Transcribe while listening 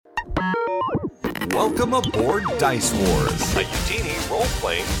Welcome aboard Dice Wars, a Utini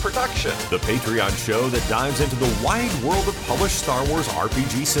role-playing production. the Patreon show that dives into the wide world of published Star Wars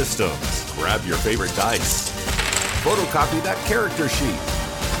RPG systems. Grab your favorite dice, photocopy that character sheet,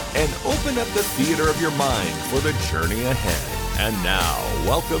 and open up the theater of your mind for the journey ahead. And now,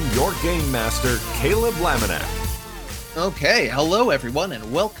 welcome your game master, Caleb Laminack. Okay, hello everyone,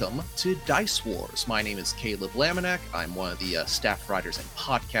 and welcome to Dice Wars. My name is Caleb Laminack. I'm one of the staff writers and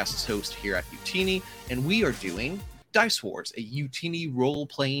podcast hosts here at Utini, and we are doing Dice Wars, a Utini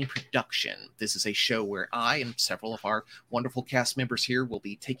role-playing production. This is a show where I and several of our wonderful cast members here will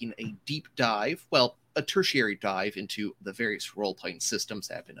be taking a deep dive, a tertiary dive into the various role-playing systems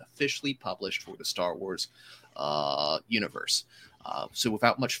that have been officially published for the Star Wars universe. So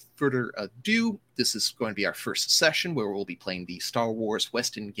without much further ado, this is going to be our first session where we'll be playing the Star Wars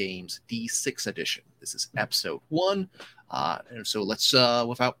Western Games D6 edition. This is episode 1. And so let's,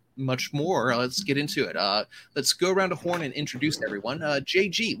 without much more, let's get into it. Let's go around the horn and introduce everyone.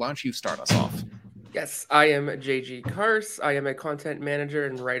 JG, why don't you start us off? Yes, I am JG Kars. I am a content manager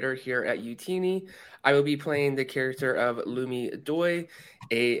and writer here at Utini. I will be playing the character of Lumi Doi,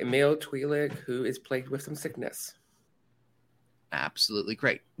 a male Twi'lek who is plagued with some sickness. Absolutely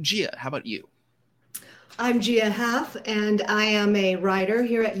great. Gia, how about you? I'm Gia Haff, and I am a writer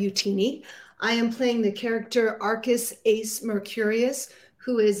here at Utini. I am playing the character Arcus Ace Mercurius,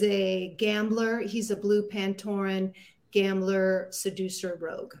 who is a gambler. He's a blue Pantoran gambler, seducer,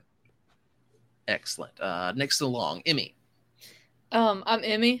 rogue. Excellent. Next along, Emmy. I'm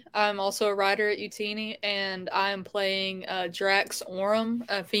Emmy. I'm also a writer at Utini, and I'm playing Drax Oram,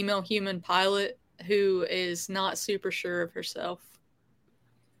 a female human pilot who is not super sure of herself.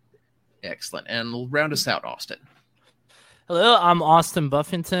 Excellent. And round us out, Austin. Hello, I'm Austin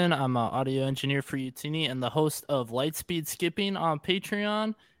Buffington. I'm an audio engineer for Utini and the host of Lightspeed Skipping on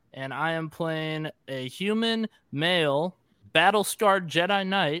Patreon. And I am playing a human male battle-scarred Jedi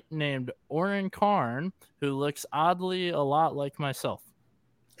Knight named Oren Karn, who looks oddly a lot like myself.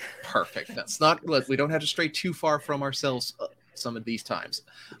 Perfect. That's not good. We don't have to stray too far from ourselves some of these times.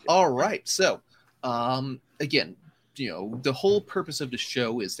 All right. So, again, the whole purpose of the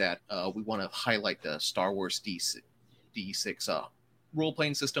show is that we want to highlight the Star Wars D6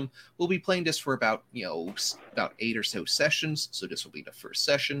 role-playing system. We'll be playing this for about 8 or so sessions. So this will be the first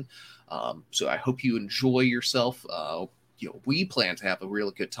session. So I hope you enjoy yourself. We plan to have a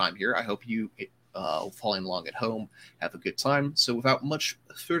real good time here. I hope you following along at home have a good time. So without much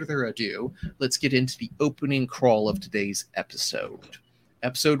further ado, let's get into the opening crawl of today's episode.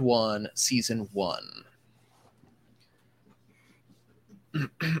 Episode 1, Season 1.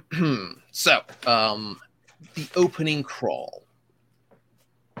 So, the opening crawl.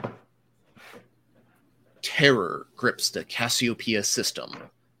 Terror grips the Cassiopeia system.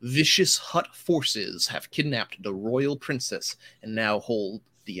 Vicious Hutt forces have kidnapped the royal princess and now hold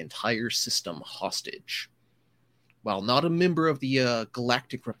the entire system hostage. While not a member of the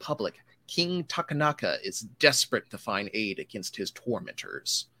Galactic Republic, King Takanaka is desperate to find aid against his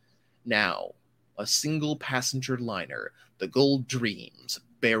tormentors. Now, a single passenger liner, the Gold Dreams,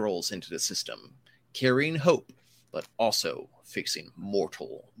 barrels into the system, carrying hope, but also facing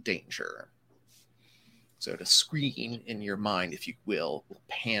mortal danger. So the screen in your mind, if you will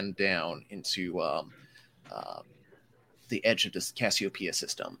pan down into the edge of this Cassiopeia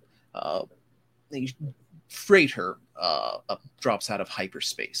system. The freighter drops out of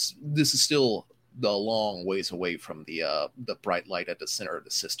hyperspace. This is still a long ways away from the bright light at the center of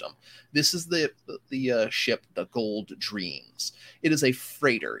the system. This is the ship, the Gold Dreams. It is a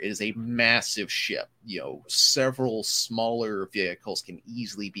freighter. It is a massive ship. Several smaller vehicles can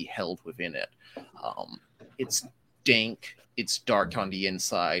easily be held within it. It's dank. It's dark on the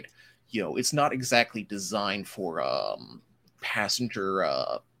inside. It's not exactly designed for passenger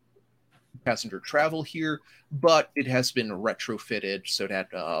travel here, but it has been retrofitted so that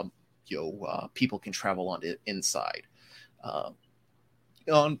people can travel on the inside.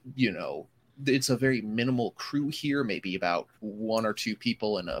 It's a very minimal crew here, maybe about 1 or 2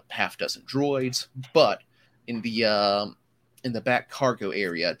 people and a half dozen droids. But in the back cargo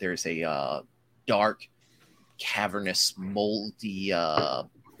area, there's a dark, cavernous, moldy,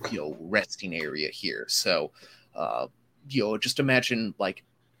 resting area here. So, just imagine like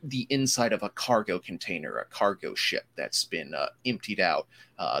the inside of a cargo container, a cargo ship that's been emptied out.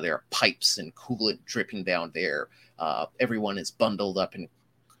 There are pipes and coolant dripping down there. Everyone is bundled up in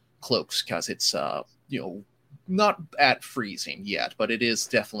cloaks because it's, not at freezing yet, but it is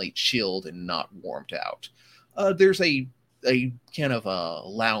definitely chilled and not warmed out. There's a kind of a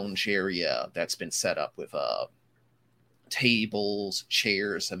lounge area that's been set up with tables,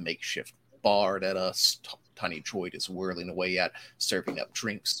 chairs, a makeshift bar that a tiny droid is whirling away at, serving up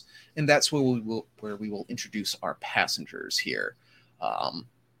drinks. And that's where we will introduce our passengers here.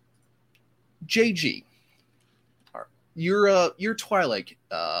 JG, your Twilight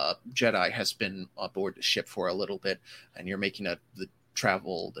Jedi has been aboard the ship for a little bit, and you're making the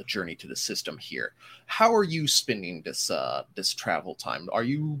journey to the system here. How are you spending this travel time?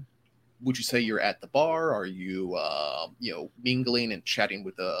 Would you say you're at the bar? Are you mingling and chatting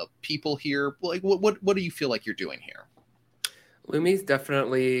with the people here? Like what do you feel like you're doing here? Lumi's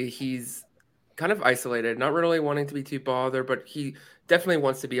he's kind of isolated, not really wanting to be too bothered, but he definitely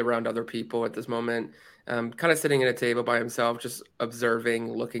wants to be around other people at this moment. Kind of sitting at a table by himself, just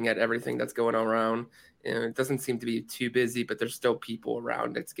observing, looking at everything that's going on around. It doesn't seem to be too busy, but there's still people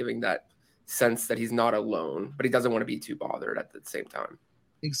around. It's giving that sense that he's not alone, but he doesn't want to be too bothered at the same time.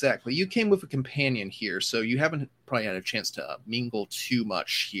 Exactly. You came with a companion here, so you haven't probably had a chance to mingle too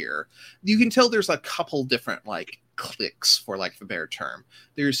much here. You can tell there's a couple different cliques, for lack of a better term.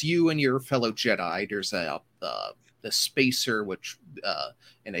 There's you and your fellow Jedi. There's the spacer, which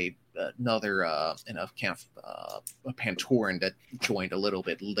and another a Pantoran that joined a little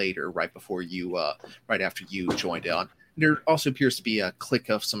bit later, right after you joined on. There also appears to be a clique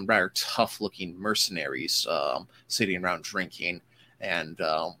of some rather tough-looking mercenaries sitting around drinking. And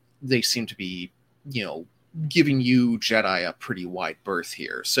they seem to be, giving you Jedi a pretty wide berth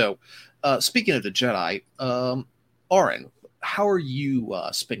here. So, speaking of the Jedi, Aaron, how are you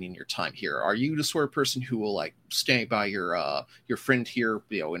spending your time here? Are you the sort of person who will stay by your friend here,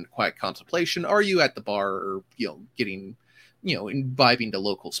 in quiet contemplation? Are you at the bar, or getting, imbibing the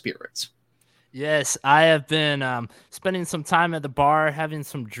local spirits? Yes, I have been spending some time at the bar, having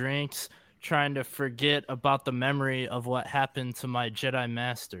some drinks, trying to forget about the memory of what happened to my Jedi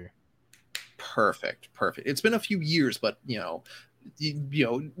Master. Perfect. It's been a few years, but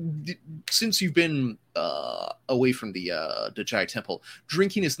since you've been away from the Jedi Temple,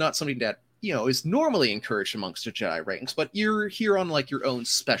 drinking is not something that is normally encouraged amongst the Jedi ranks. But you're here on your own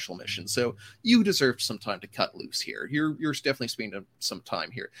special mission, so you deserve some time to cut loose here. You're definitely spending some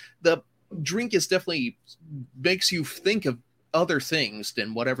time here. The drink is definitely makes you think of other things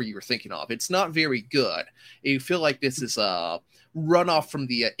than whatever you were thinking of. It's not very good. You feel like this is a runoff from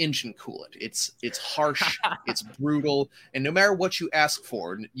the engine coolant. It's harsh, it's brutal, and no matter what you ask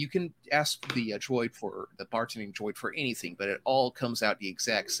for, you can ask the bartending droid for anything, but it all comes out the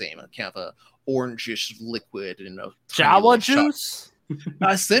exact same, a kind of a orangish liquid in a Jawa juice.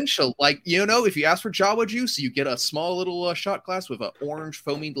 Essential, if you ask for Jawa juice, you get a small little shot glass with an orange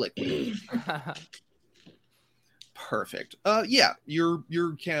foaming liquid. Perfect. You're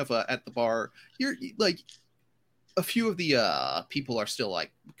kind of at the bar. You're a few of the people are still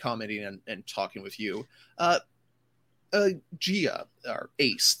commenting and talking with you. Gia or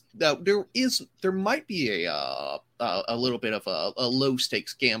Ace. Now there might be a little bit of a low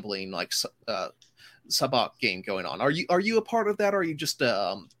stakes gambling sabak game going on. Are you a part of that, or are you just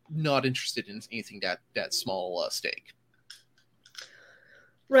not interested in anything that small stake?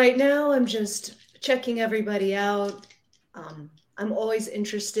 Right now, I'm just checking everybody out. I'm always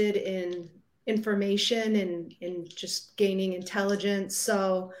interested in information and in just gaining intelligence.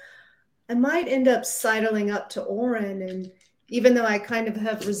 So I might end up sidling up to Orin, and even though I kind of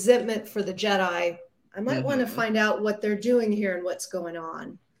have resentment for the Jedi, I might want to find out what they're doing here and what's going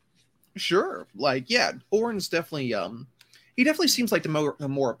on. Sure. Orin's definitely he definitely seems like the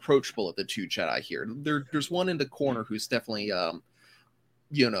more approachable of the two Jedi here. There's one in the corner who's definitely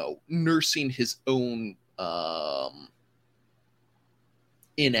nursing his own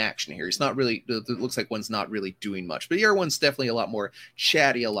inaction here. He's not really, it looks like one's not really doing much, but the other one's definitely a lot more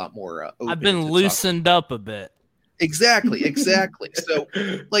chatty, a lot more open. I've been loosened up a bit. Exactly. So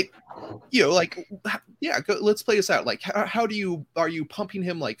let's play this out. How are you pumping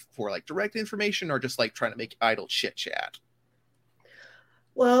him for direct information, or just trying to make idle chit chat?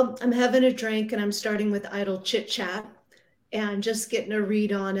 Well, I'm having a drink and I'm starting with idle chit chat and just getting a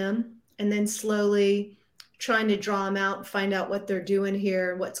read on him, and then slowly trying to draw him out and find out what they're doing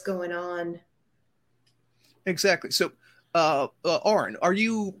here and what's going on. Exactly. So, Aaron, are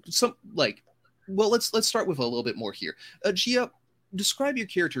you let's start with a little bit more here. Gia, describe your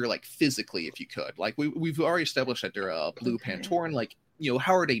character physically, if you could. We've already established that they're a blue Pantoran.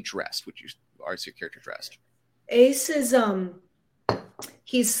 How are they dressed? How is your character dressed? Ace is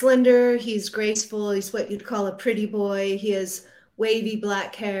he's slender, he's graceful, he's what you'd call a pretty boy. He has wavy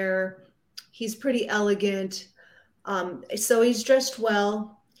black hair. He's pretty elegant. So he's dressed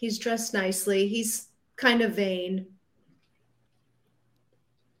well. He's dressed nicely. He's kind of vain.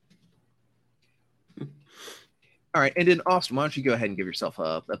 All right. And then Austin, why don't you go ahead and give yourself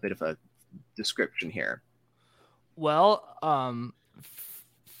a bit of a description here? Well,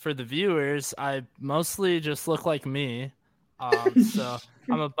 for the viewers, I mostly just look like me. So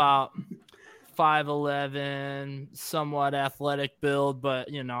I'm about 5'11", somewhat athletic build, but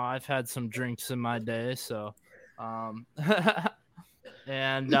I've had some drinks in my day, so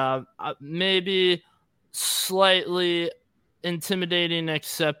and maybe slightly intimidating,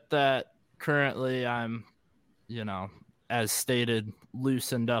 except that currently I'm, as stated,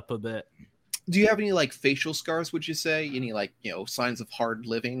 loosened up a bit. Do you have any like facial scars, would you say? Any like, signs of hard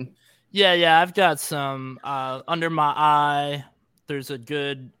living? Yeah, I've got some under my eye. There's a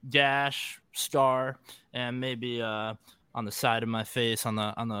good gash scar, and maybe on the side of my face, on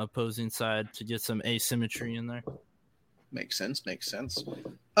the opposing side, to get some asymmetry in there. Makes sense.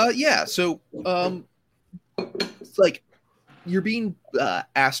 Yeah. So, like, you're being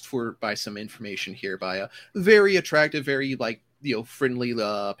asked for by some information here by a very attractive, very friendly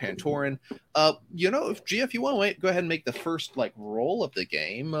Pantoran. If you want to wait, go ahead and make the first roll of the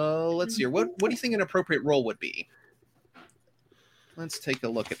game. Let's see here. What do you think an appropriate roll would be? Let's take a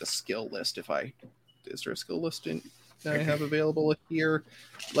look at the skill list. Is there a skill list that I have available here?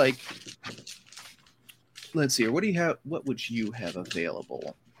 Let's see here. What do you have? What would you have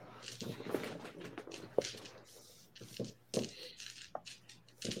available?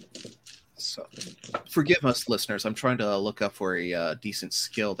 So, forgive us, listeners. I'm trying to look up for a decent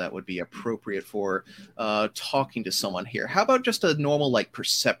skill that would be appropriate for talking to someone here. How about just a normal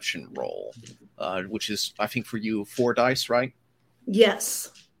perception roll, which is, I think, for you 4 dice, right?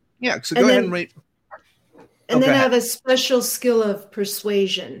 Yes. Yeah. So go ahead and rate. And then I have a special skill of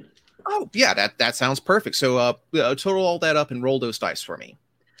persuasion. Oh yeah, that sounds perfect. So total all that up and roll those dice for me.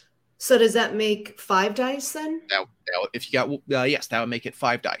 So does that make 5 dice then? That if you got yes, that would make it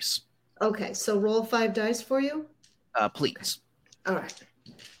 5 dice. Okay, so roll 5 dice for you. Please. All right,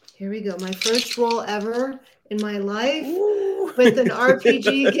 here we go. My first roll ever in my life with an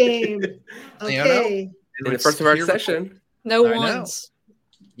RPG game. Okay. In the first of our session. No ones.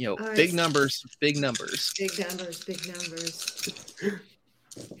 Right. Big numbers. Big numbers.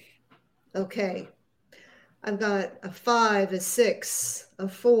 Okay. I've got a 5, a 6, a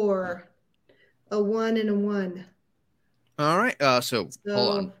 4, a 1, and a 1. All right. So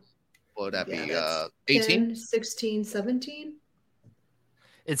hold on. What would that be? 18? 10, 16, 17?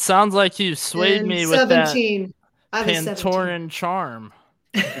 It sounds like you swayed me with 17. that Pantoran charm.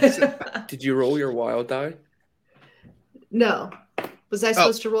 Did you roll your wild die? No. Was I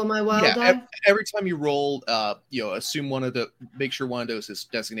supposed to roll my wild die? Every time you roll, assume make sure one of those is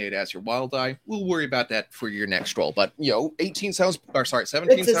designated as your wild die. We'll worry about that for your next roll. But 17 sounds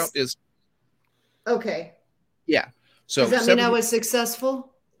is okay. Yeah. So does that mean I was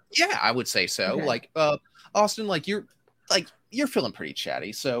successful? Yeah, I would say so. Okay. Austin, you're feeling pretty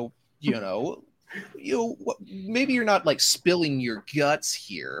chatty, so maybe you're not spilling your guts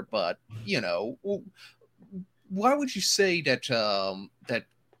here, but why would you say that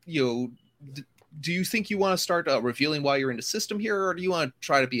do you think you want to start revealing why you're in the system here, or do you want to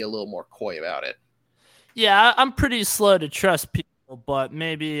try to be a little more coy about it? Yeah, I'm pretty slow to trust people, but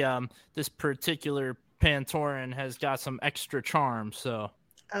maybe this particular Pantoran has got some extra charm, so.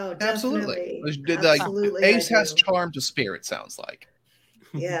 Oh, definitely. Absolutely. Ace has charm to spare, it sounds like.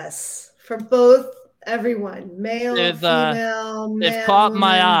 Yes, for both everyone, male, female, man, it caught woman.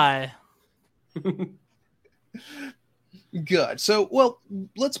 my eye. Good. So, well,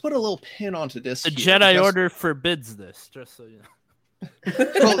 let's put a little pin onto this. The Jedi Order forbids this, just so you know.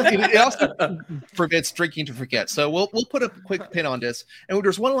 Well, it also forbids drinking to forget. So we'll put a quick pin on this. And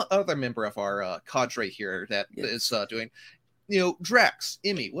there's one other member of our cadre here that is doing. Drax,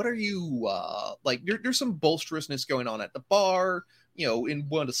 Emmy, what are you there's some bolsterousness going on at the bar. In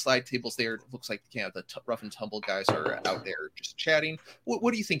one of the side tables there, it looks like the rough and tumble guys are out there just chatting.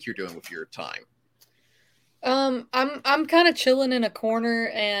 What do you think you're doing with your time? I'm kind of chilling in a corner,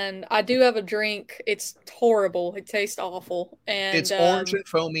 and I do have a drink. It's horrible. It tastes awful, and it's orange and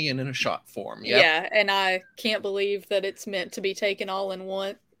foamy and in a shot form. Yep. Yeah, and I can't believe that it's meant to be taken all in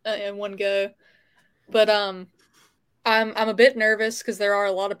one go. But I'm a bit nervous because there are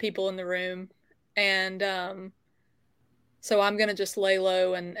a lot of people in the room, and so I'm gonna just lay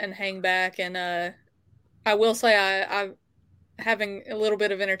low and hang back. And I will say I'm having a little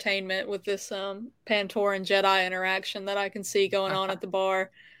bit of entertainment with this Pantoran Jedi interaction that I can see going on at the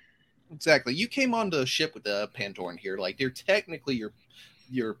bar. Exactly. You came on the ship with the Pantoran here. They're technically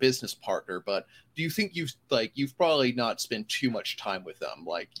your business partner, but do you think you've probably not spent too much time with them?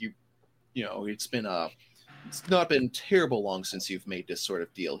 It's not been terrible long since you've made this sort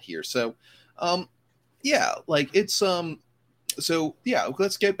of deal here. So, it's So yeah,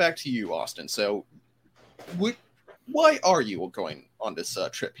 let's get back to you, Austin. So, why are you going on this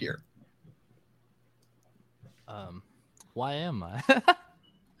trip here? Why am I?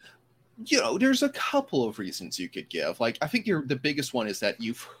 There's a couple of reasons you could give. Like, I think the biggest one is that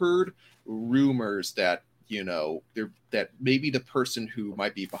you've heard rumors that that maybe the person who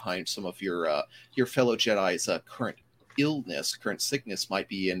might be behind some of your fellow Jedi's current illness, current sickness, might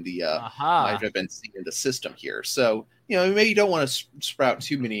be in the might have been seen in the system here. So maybe you don't want to sprout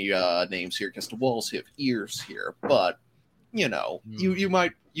too many names here because the walls have ears here. But you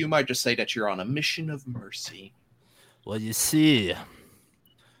might just say that you're on a mission of mercy. Well, you see,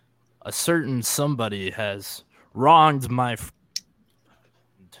 a certain somebody has wronged my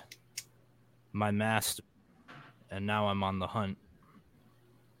master, and now I'm on the hunt.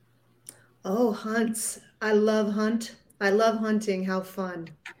 Oh, hunts. I love hunting. How fun.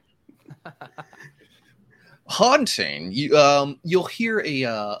 Hunting. You'll hear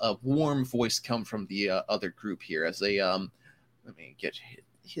a warm voice come from the other group here as they let me get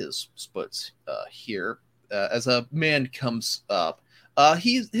his sputs here as a man comes up.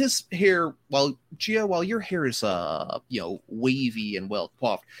 His hair, while your hair is wavy and well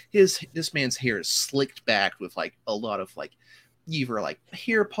coiffed, this man's hair is slicked back with like a lot of like either like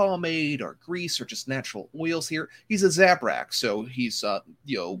hair pomade or grease or just natural oils here. He's a Zabrak, so he's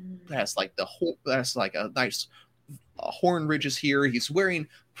has like a nice horn ridges here. He's wearing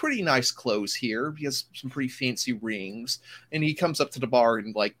pretty nice clothes here. He has some pretty fancy rings, and he comes up to the bar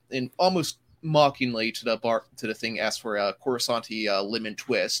and almost mockingly to the thing asks for a Coruscanti lemon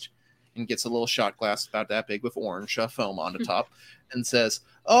twist, and gets a little shot glass about that big with orange foam on the top, and says,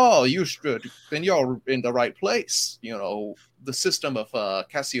 "Oh, you should. Then you're in the right place. The system of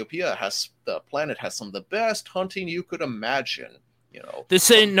Cassiopeia the planet has some of the best hunting you could imagine.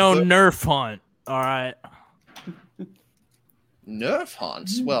 This ain't no Nerf hunt, all right." Nerf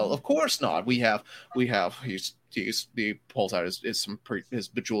hunts? Well, of course not. We have. He pulls out his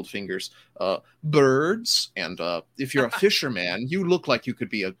bejeweled fingers. Birds, and if you're a fisherman, you look like you could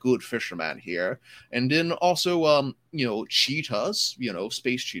be a good fisherman here. And then also, cheetahs.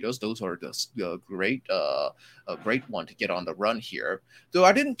 Space cheetahs. Those are a great one to get on the run here. Though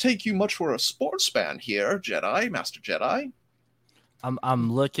I didn't take you much for a sportsman here, Master Jedi.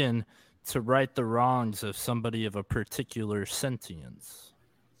 I'm looking to right the wrongs of somebody of a particular sentience.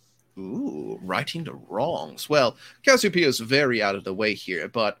 Ooh, righting the wrongs. Well, Cassiopeia is very out of the way here,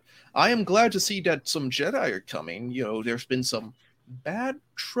 but I am glad to see that some Jedi are coming. There's been some bad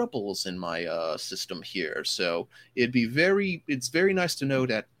troubles in my system here, so it's very nice to know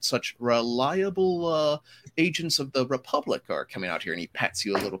that such reliable agents of the Republic are coming out here. And he pats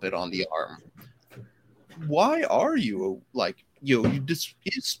you a little bit on the arm. Why are you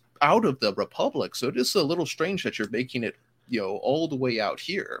it's out of the Republic, so it is a little strange that you're making it all the way out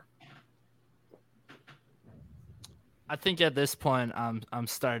here. I think at this point I'm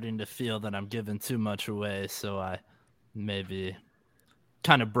starting to feel that I'm giving too much away, so I maybe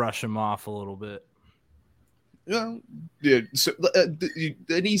kind of brush him off a little bit. Well, yeah, so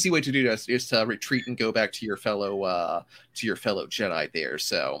an easy way to do this is to retreat and go back to your fellow Jedi there.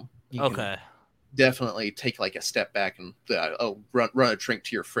 So okay, definitely take like a step back and run a drink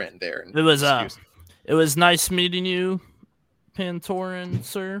to your friend there. And it was nice meeting you, Pantoran,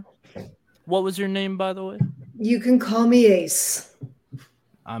 sir. What was your name, by the way? You can call me Ace.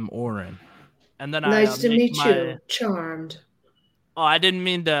 I'm Oren. And then nice to meet you. Charmed. Oh, I didn't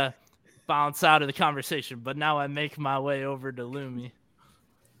mean to bounce out of the conversation, but now I make my way over to Lumi.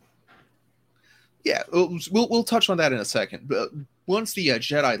 Yeah, we'll touch on that in a second. But once the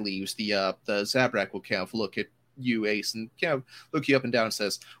Jedi leaves, the Zabrak will kind of look at you, Ace, and kind of look you up and down and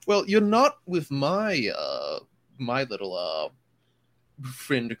says, "Well, you're not with my little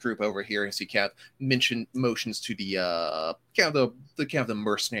friend group over here," as he kind of motions to the the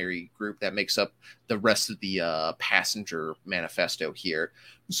mercenary group that makes up the rest of the passenger manifesto here.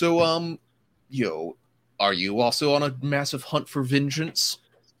 So, are you also on a massive hunt for vengeance?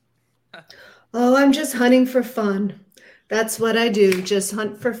 Oh, I'm just hunting for fun. That's what I do. Just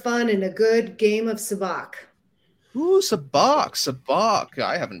hunt for fun and a good game of sabacc. Ooh, sabacc.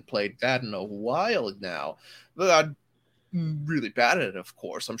 I haven't played that in a while now. But I'm really bad at it, of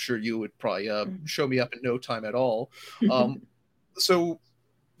course. I'm sure you would probably show me up in no time at all. So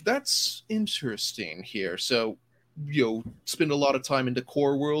that's interesting here. So, spend a lot of time in the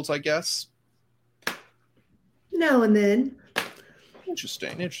core worlds, I guess? Now and then.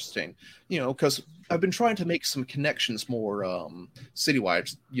 Interesting. Because I've been trying to make some connections more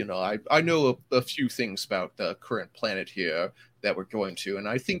citywide. I know a few things about the current planet here that we're going to, and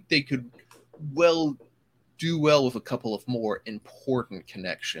I think they could well do well with a couple of more important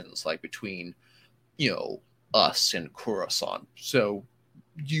connections, like between, us and Coruscant. So,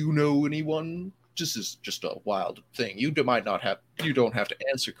 do you know anyone? This is just a wild thing. You don't have to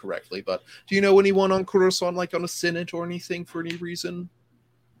answer correctly, but do you know anyone on Coruscant, like on a Senate or anything for any reason?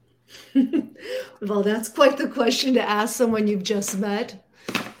 Well, that's quite the question to ask someone you've just met.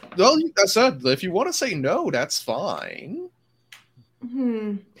 Well, I said, if you want to say no, that's fine.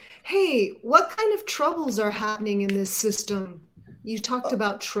 Hey, what kind of troubles are happening in this system? You talked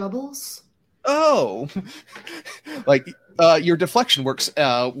about troubles? Oh, like your deflection works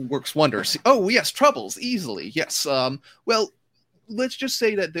wonders. Oh yes, troubles easily. Yes. Well, let's just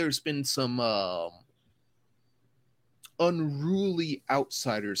say that there's been some unruly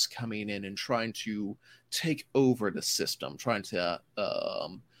outsiders coming in and trying to take over the system, trying to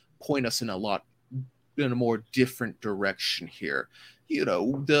point us in a more different direction here.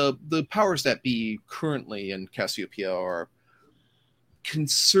 The powers that be currently in Cassiopeia are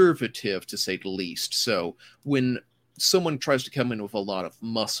conservative, to say the least. So when someone tries to come in with a lot of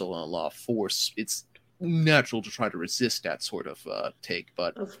muscle and a lot of force, it's natural to try to resist that sort of take.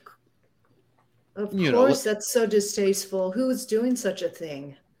 But of course, that's so distasteful. Who is doing such a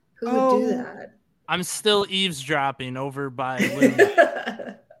thing? Who would do that? I'm still eavesdropping over by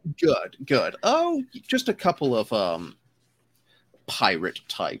Luna. Good. Oh, just a couple of pirate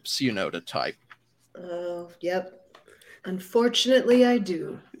types, the type. Oh, yep. Unfortunately, I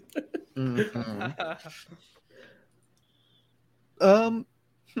do.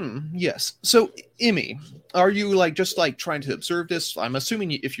 Yes. So, Emmy, are you just trying to observe this? I'm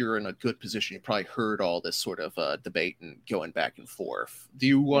assuming if you're in a good position, you probably heard all this sort of debate and going back and forth. Do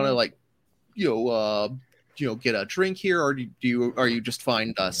you want to get a drink here, or are you just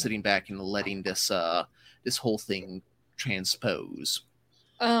fine sitting back and letting this whole thing transpose?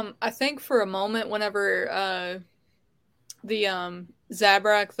 I think for a moment, whenever the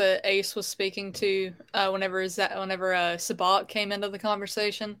Zabrak that Ace was speaking to, whenever Sabak came into the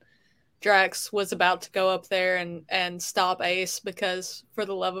conversation, Drax was about to go up there and stop Ace because, for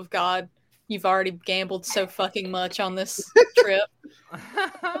the love of God, you've already gambled so fucking much on this trip.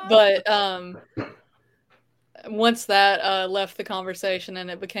 But once that left the conversation and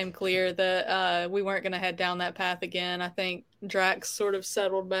it became clear that we weren't going to head down that path again, I think Drax sort of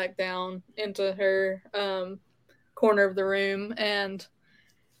settled back down into her corner of the room and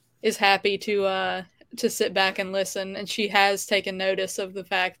is happy to sit back and listen. And she has taken notice of the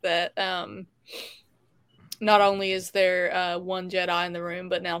fact that not only is there one Jedi in the room,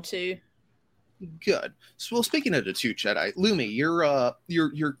 but now two. Good. So, well, speaking of the two Jedi, Lumi,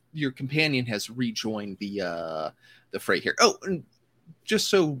 your companion has rejoined the fray here. Oh, and just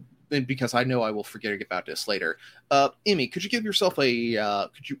so, and because I know I will forget about this later, Emmy, could you give yourself we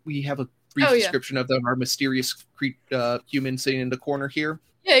have a brief description of our mysterious human sitting in the corner here?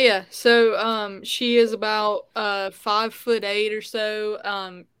 Yeah. So, she is about 5'8" or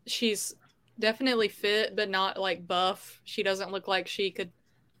so. She's definitely fit, but not buff. She doesn't look like she could,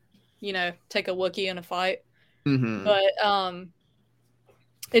 take a Wookiee in a fight. Mm-hmm.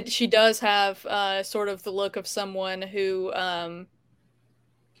 But she does have sort of the look of someone who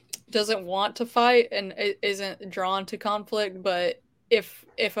doesn't want to fight and isn't drawn to conflict, but if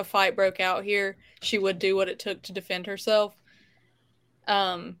a fight broke out here, she would do what it took to defend herself.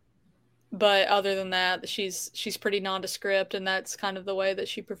 But other than that, she's pretty nondescript, and that's kind of the way that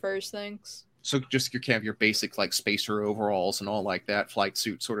she prefers things. So just your basic spacer overalls and all like that, flight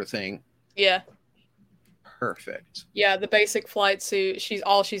suit sort of thing. Yeah. Perfect. Yeah, the basic flight suit.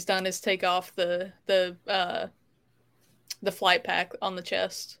 She's done is take off the flight pack on the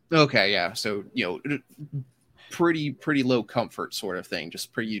chest. Okay, yeah. So pretty low comfort sort of thing,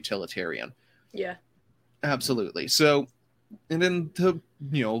 just pretty utilitarian. Yeah. Absolutely. So, and then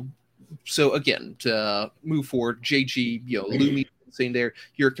so again to move forward, JG, Lumi saying there,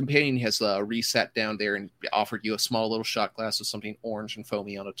 your companion has resat down there and offered you a small little shot glass with something orange and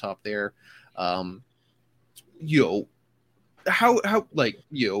foamy on the top there.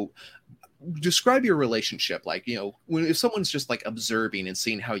 Describe your relationship. If someone's just observing and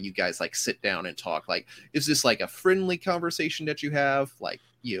seeing how you guys sit down and talk, is this a friendly conversation that you have?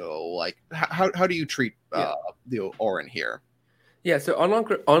 How do you treat Oren here? Yeah, so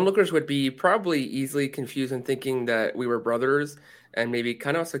onlookers would be probably easily confused and thinking that we were brothers, and maybe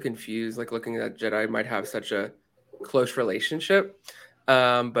kind of also confused, looking at Jedi might have such a close relationship.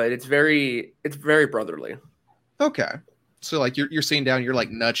 But it's very brotherly. Okay. So you're sitting down, you're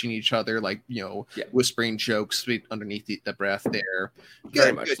nudging each other, whispering jokes underneath the breath there. Good,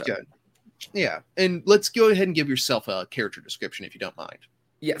 very much good, so. Good. Yeah. And let's go ahead and give yourself a character description if you don't mind.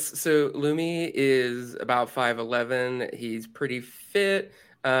 Yes, so Lumi is about 5'11". He's pretty fit,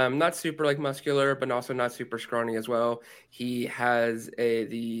 not super like muscular, but also not super scrawny as well. He has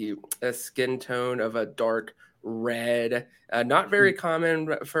a skin tone of a dark red, not very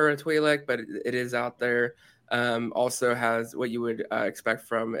common for a Twi'lek, but it is out there. Also has what you would expect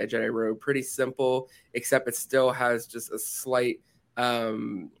from a Jedi robe, pretty simple, except it still has just a slight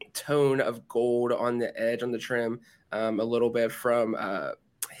tone of gold on the edge, on the trim, a little bit from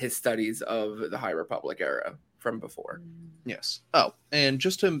his studies of the High Republic era from before. Yes. Oh, and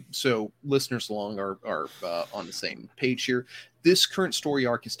just so listeners along are on the same page here, this current story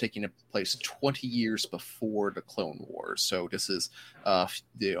arc is taking place 20 years before the Clone Wars. So this is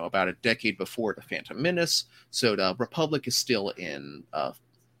about a decade before the Phantom Menace. So the Republic is still in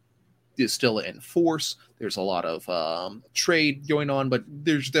force. There's a lot of trade going on, but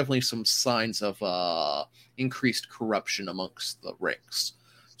there's definitely some signs of increased corruption amongst the ranks.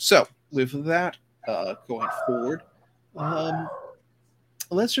 So with that going forward,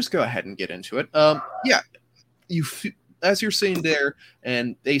 let's just go ahead and get into it. As you're sitting there,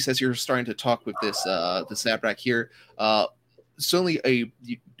 and Ace, as you're starting to talk with this Zabrak here, suddenly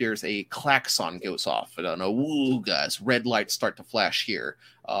there's a klaxon goes off. I don't know, woo, guys, red lights start to flash here.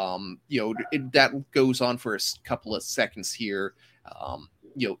 That goes on for a couple of seconds here.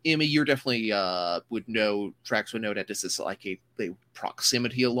 Emmy, you're definitely Drax would know that this is like a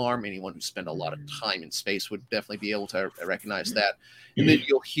proximity alarm. Anyone who spent a lot of time in space would definitely be able to recognize that. And then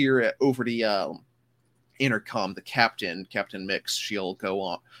you'll hear over the intercom, the Captain Mix, she'll go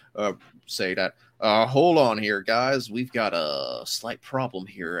on, say that, hold on here, guys. We've got a slight problem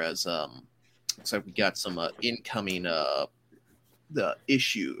here as looks like we got some incoming the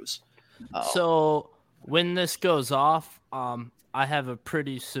issues. So when this goes off, I have a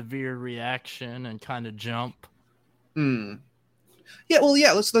pretty severe reaction and kind of jump. Yeah, well,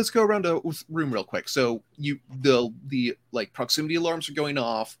 yeah. Let's go around the room real quick. So the proximity alarms are going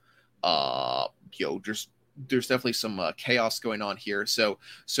off. There's definitely some chaos going on here. So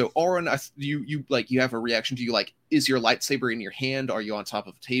Auron, you have a reaction. Do you is your lightsaber in your hand? Are you on top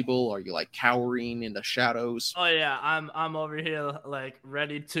of a table? Are you cowering in the shadows? Oh yeah, I'm over here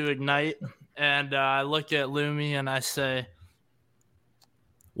ready to ignite, and I look at Lumi and I say,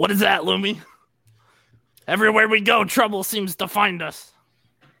 "What is that, Lumi? Everywhere we go, trouble seems to find us."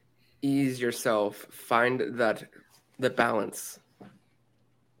 Ease yourself. Find the balance.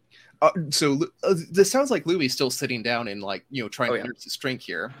 So this sounds like Lumi's still sitting down and trying to nurse his strength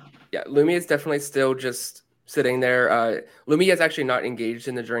here. Yeah, Lumi is definitely still just sitting there. Lumi is actually not engaged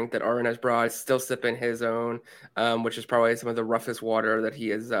in the drink that Auron has brought. He's still sipping his own, which is probably some of the roughest water that he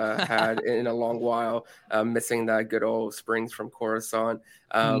has had in a long while, missing that good old springs from Coruscant.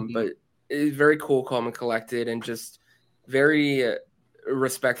 But it's very cool, calm, and collected, and just very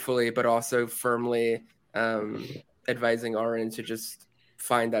respectfully, but also firmly advising Auron to just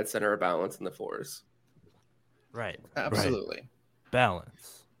find that center of balance in the Force. Right. Absolutely. Right.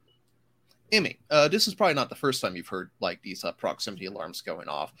 Balance. Emmy, this is probably not the first time you've heard these proximity alarms going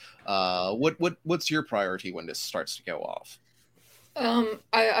off. What's your priority when this starts to go off?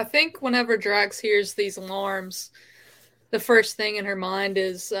 I think whenever Drax hears these alarms, the first thing in her mind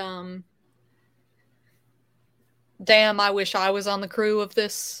is, damn, I wish I was on the crew of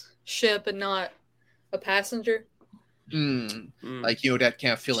this ship and not a passenger. That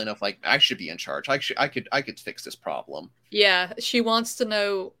kind of feeling of I should be in charge. I could fix this problem. Yeah, she wants to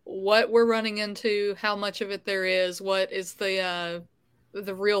know what we're running into, how much of it there is, what is the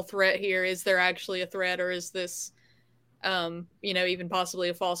real threat here. Is there actually a threat, or is this even possibly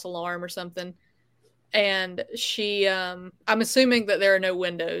a false alarm or something? And she I'm assuming that there are no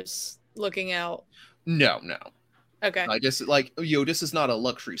windows looking out. No. Okay. This is not a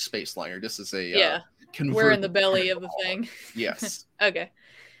luxury space liner. This is a we're in the belly of the thing. Yes. Okay.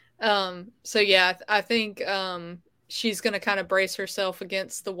 So yeah, I think she's gonna kind of brace herself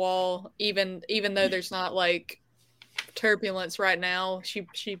against the wall, even though there's not turbulence right now. She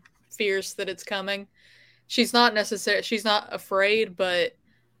fears that it's coming. She's not afraid, but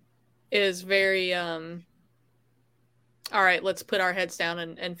is very all right, let's put our heads down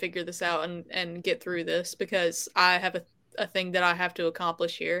and figure this out and get through this, because I have a thing that I have to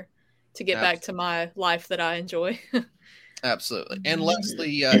accomplish here to get back to my life that I enjoy. Absolutely. And lastly,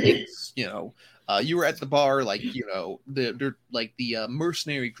 you were at the bar, the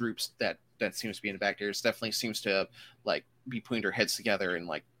mercenary groups that seems to be in the back there definitely seems to be putting their heads together and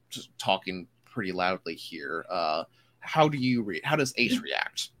just talking pretty loudly here. How does Ace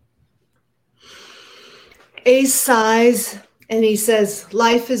react? Ace sighs and he says,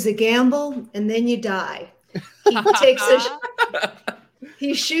 "Life is a gamble, and then you die." He takes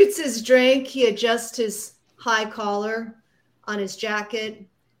He shoots his drink. He adjusts his high collar on his jacket.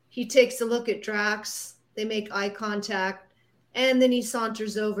 He takes a look at Drax. They make eye contact. And then he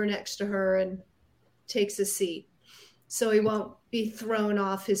saunters over next to her and takes a seat. So he won't be thrown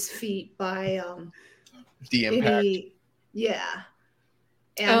off his feet by The impact. Yeah.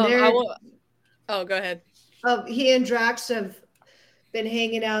 And go ahead. He and Drax have been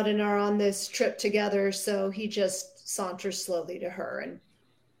hanging out and are on this trip together. So he just saunters slowly to her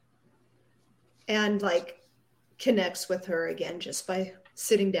and like connects with her again just by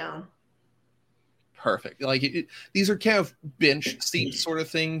sitting down. Perfect. Like these are kind of bench seat sort of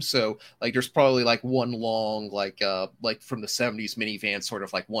things. So like there's probably like one long like from the 70s minivan sort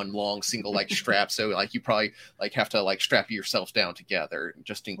of like one long single like strap. So like you probably like have to like strap yourself down together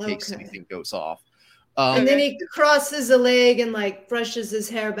just in case anything goes off. And then he crosses a leg and like brushes his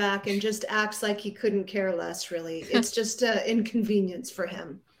hair back and just acts like he couldn't care less, really. It's just an inconvenience for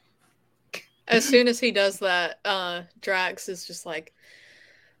him. As soon as he does that, Drax is just like...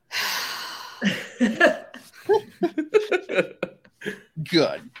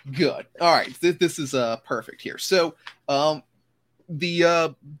 Good. All right, this is perfect here. So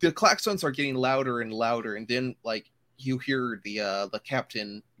the klaxons are getting louder and louder, and then like you hear the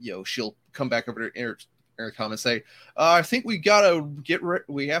captain, she'll come back over to intercom and say, I think we gotta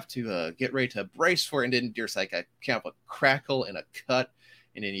we have to get ready to brace for it. And then there's like a kind of a crackle and a cut,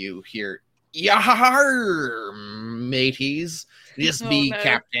 and then you hear, Yar, mateys, this be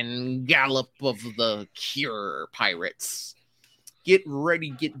Captain Gallop of the Cure Pirates. Get ready,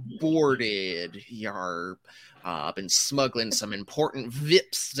 get boarded. Yar, been smuggling some important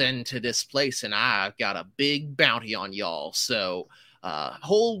vips into this place, and I got a big bounty on y'all. So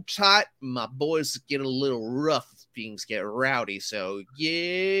hold tight, my boys get a little rough. Things get rowdy, so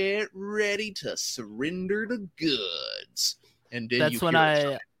get ready to surrender the goods. And then that's when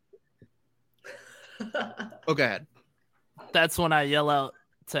I... Oh, go ahead. That's when I yell out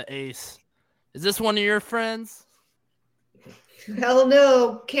to Ace, is this one of your friends? Hell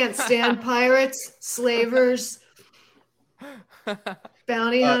no. Can't stand pirates, slavers,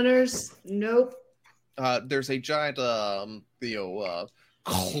 bounty hunters. Nope. There's a giant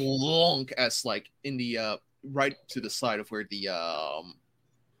clunk as like in the right to the side of where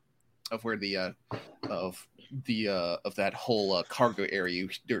of that whole cargo area.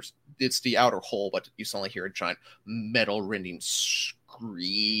 It's the outer hull, but you suddenly hear a giant metal rending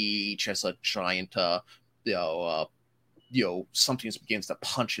screech as a giant something begins to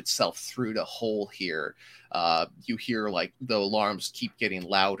punch itself through the hole here. You hear like the alarms keep getting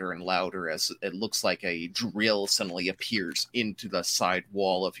louder and louder as it looks like a drill suddenly appears into the side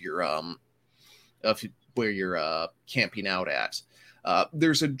wall of your of where you're camping out at.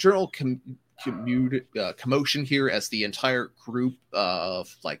 There's a general commotion here as the entire group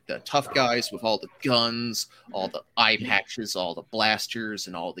of like the tough guys with all the guns, all the eye patches, all the blasters,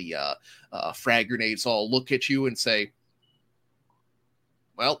 and all the frag grenades all look at you and say,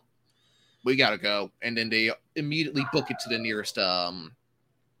 well, we gotta go. And then they immediately book it to the nearest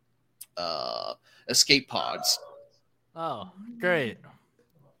escape pods. Oh, great.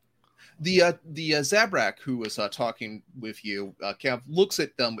 The Zabrak who was talking with you kind of looks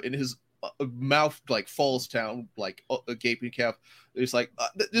at them, and his mouth like falls down like a gaping calf. It's like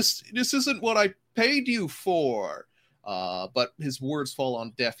this isn't what I paid you for. But his words fall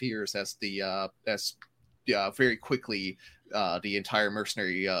on deaf ears as very quickly the entire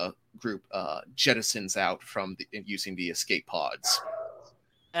mercenary group jettisons out from using the escape pods.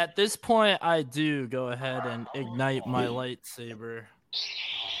 At this point, I do go ahead and ignite my lightsaber.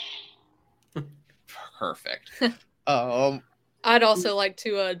 Perfect. I'd also like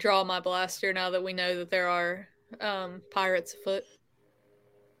to draw my blaster now that we know that there are pirates afoot.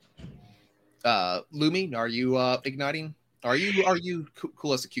 Lumi, are you igniting? Are you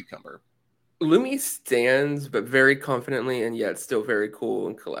cool as a cucumber? Lumi stands, but very confidently, and yet still very cool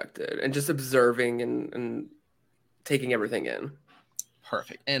and collected, and just observing and taking everything in.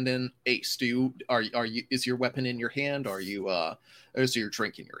 Perfect. And then Ace, is your weapon in your hand? Or is your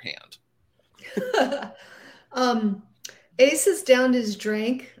drink in your hand? Ace has downed his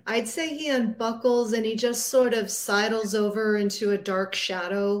drink. I'd say he unbuckles and he just sort of sidles over into a dark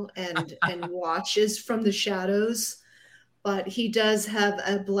shadow and watches from the shadows. But he does have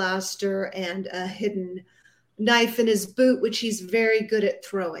a blaster and a hidden knife in his boot, which he's very good at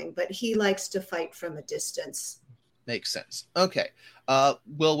throwing, but he likes to fight from a distance. Makes sense. Okay.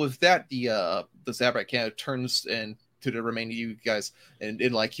 Well, with that, the Zabrak kind of turns and to the remaining of you guys, and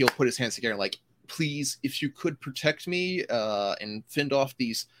like he'll put his hands together and like, please, if you could protect me and fend off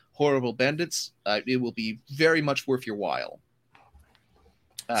these horrible bandits, it will be very much worth your while.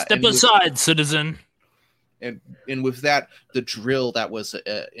 Step aside, citizen. And with that, the drill that was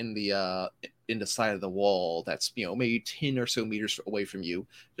in the side of the wall, that's maybe 10 or so meters away from you,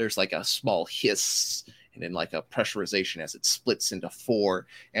 there's like a small hiss and then like a pressurization as it splits into four,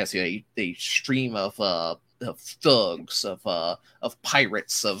 as a stream of thugs, of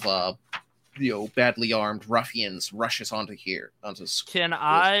pirates, of badly armed ruffians rushes onto here. Can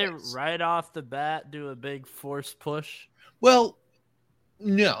I right off the bat do a big force push? Well,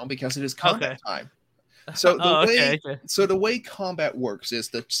 no, because it is combat time. So the way combat works is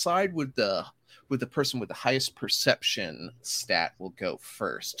the side with the person with the highest perception stat will go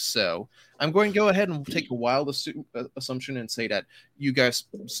first. So I'm going to go ahead and take a wild assumption and say that you guys,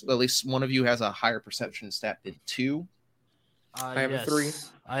 at least one of you, has a higher perception stat than 2. I have a 3.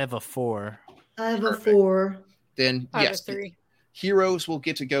 I have a 4. I have a 4. Then I have yes, a 3. Heroes will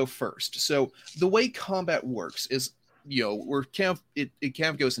get to go first. So the way combat works is, we're it kind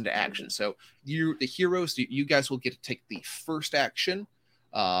of goes into action. So the heroes, you guys will get to take the first action.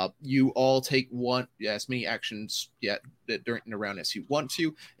 You all take as many actions during the round as you want to,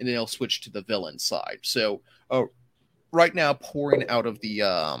 and then they'll switch to the villain side. So right now, pouring out of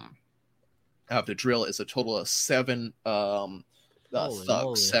the drill is a total of 7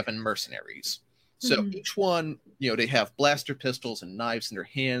 thugs, 7 mercenaries. So each one, they have blaster pistols and knives in their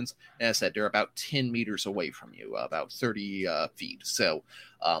hands. And as I said, they're about 10 meters away from you, about 30 feet. So,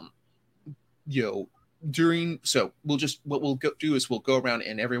 what we'll do is we'll go around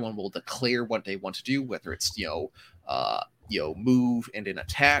and everyone will declare what they want to do, whether it's, move and then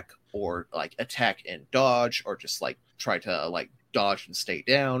attack, or like attack and dodge, or just like try to like dodge and stay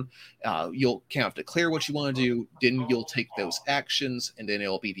down. You'll kind of declare what you want to do. Then you'll take those actions, and then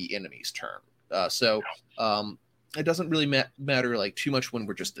it'll be the enemy's turn. It doesn't really matter like too much when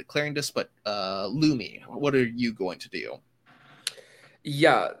we're just declaring this, but Lumi, what are you going to do?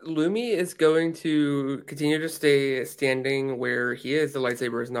 Yeah, Lumi is going to continue to stay standing where he is. The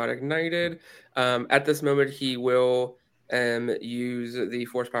lightsaber is not ignited. At this moment, he will use the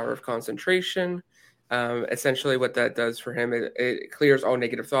force power of concentration. Essentially, what that does for him, it clears all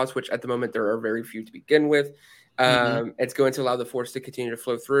negative thoughts, which at the moment there are very few to begin with. It's going to allow the force to continue to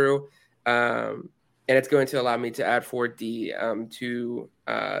flow through. And it's going to allow me to add 4D to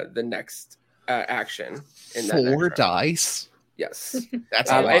the next action. In that 4 dice? Yes.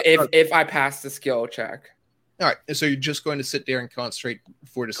 That's a lot. If I pass the skill check. All right. So you're just going to sit there and concentrate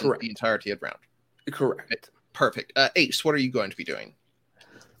for the entirety of the round. Correct. Perfect. Ace, what are you going to be doing?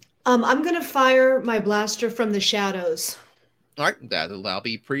 I'm going to fire my blaster from the shadows. All right. That'll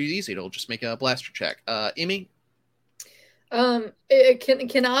be pretty easy. It'll just make a blaster check. Emmy? Can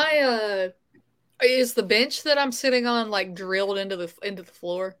I is the bench that I'm sitting on like drilled into the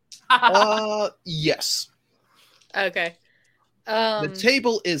floor? Yes. Okay. The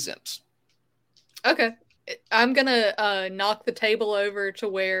table isn't. Okay. I'm gonna knock the table over to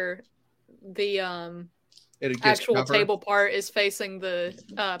where the actual cover. table part is facing the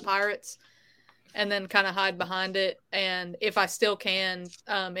pirates, and then kind of hide behind it. And if I still can,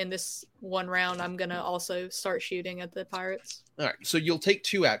 in this one round, I'm going to also start shooting at the pirates. All right. So you'll take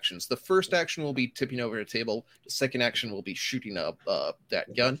 2 actions. The first action will be tipping over a table. The second action will be shooting up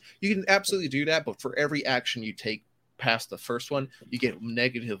that gun. You can absolutely do that, but for every action you take past the first one, you get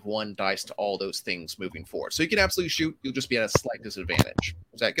 -1 dice to all those things moving forward. So you can absolutely shoot. You'll just be at a slight disadvantage.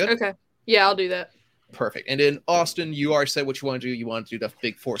 Is that good? Okay. Yeah, I'll do that. Perfect. And then, Austin, you already said what you want to do. You want to do the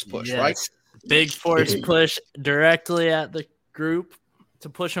big force push, right? Big force push directly at the group to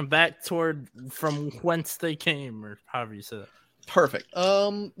push them back toward from whence they came, or however you say that. Perfect.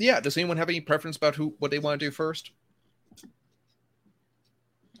 Yeah. Does anyone have any preference about what they want to do first?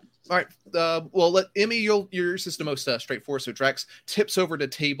 All right. Well, let Emmy. Yours is the most straightforward. So Drax tips over the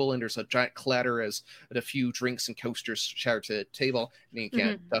table, and there's a giant clatter as a few drinks and coasters shatter to the table, and you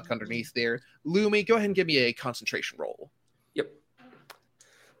can't duck underneath there. Lumi, go ahead and give me a concentration roll. Yep.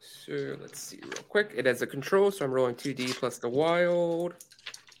 So let's see real quick. It has a control, so I'm rolling 2D plus the wild.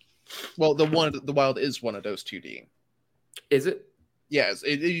 Well, the wild is one of those 2D. Is it? Yes,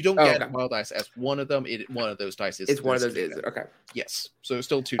 you don't get wild dice as one of them. One of those dice is. It's one of those. Is it? Okay. Yes. So it's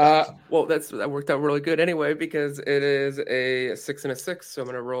still 2. Well, that worked out really good anyway, because it is a 6 and a 6. So I'm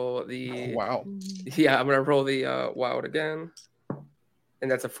gonna roll the. Oh, wow. Yeah, I'm gonna roll the wild again, and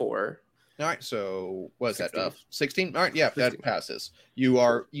that's a 4. All right, so what is 16. That? 16. All right, yeah, 16. That passes.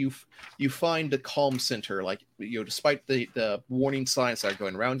 You find the calm center, like despite the warning signs that are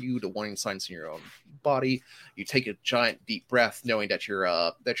going around you, the warning signs in your own body. You take a giant deep breath, knowing that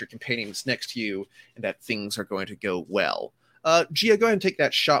your companion is next to you and that things are going to go well. Gia, go ahead and take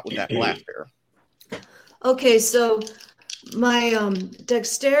that shot with that blaster. Okay, so My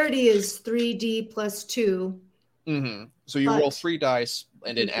dexterity is 3D plus 2. Mm-hmm. So you roll 3 dice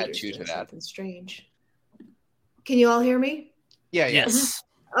and then add 2 to that. Something strange. Can you all hear me? Yeah. Yes.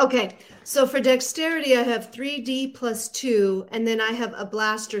 Okay. So for dexterity, I have 3D plus 2, and then I have a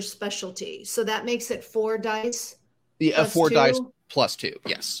blaster specialty. So that makes it 4 dice. Yeah, 4 dice plus 2.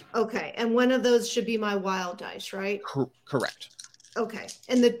 Yes. Okay. And one of those should be my wild dice, right? Correct. Okay.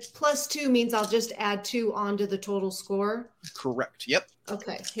 And the plus 2 means I'll just add 2 onto the total score? Correct. Yep.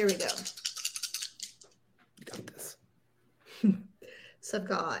 Okay. Here we go. You got this. So I've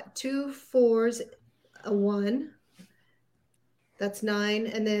got 2 4s, a 1. That's 9.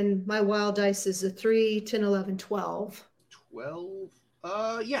 And then my wild dice is a 3, 10, 11, 12. 12.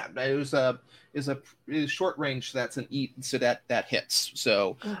 Yeah, it is short range. So that's an E, so that hits.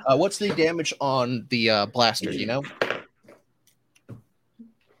 So, what's the damage on the blaster? You know?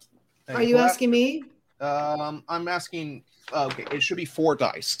 Are you asking me? I'm asking. Okay, it should be 4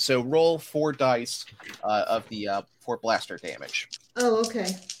 dice. So roll 4 dice of the for blaster damage. Oh,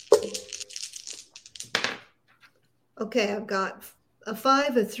 okay. Okay, I've got a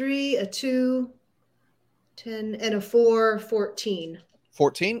 5, a 3, a 2, 10, and a 4, 14.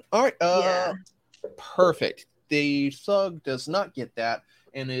 14? All right. Yeah. Perfect. The thug does not get that,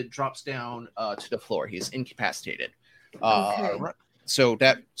 and it drops down to the floor. He's incapacitated. Okay. Right. So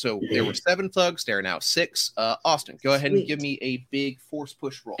there were 7 thugs. There are now 6. Austin, go ahead and give me a big force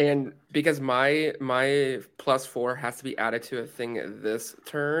push roll. And because my plus 4 has to be added to a thing this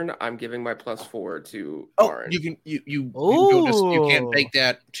turn, I'm giving my plus 4 to Aaron. You can't make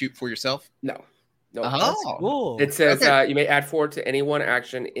that for yourself. No. Cool. It says you may add 4 to any one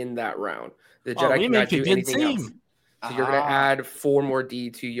action in that round. The Jedi cannot do anything else. So you're going to add 4 more D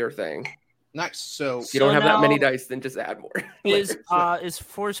to your thing. Nice. So if you don't have that many dice, then just add more. Is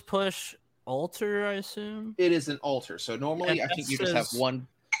force push alter? I assume it is an alter. So normally, I think you just have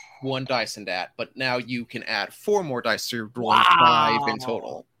one dice in that, but now you can add 4 more dice. So you're rolling 5 in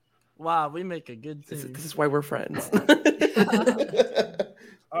total. Wow, we make a good team. This is why we're friends.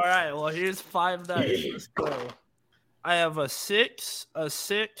 All right. Well, here's 5 dice. Let's go. I have a 6, a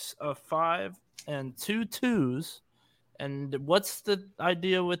 6, a 5, and 2 2s. And what's the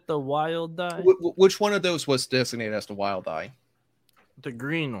idea with the wild die? Which one of those was designated as the wild die? The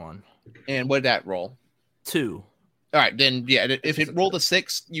green one. And what did that roll? 2. All right, then, yeah, if it rolled a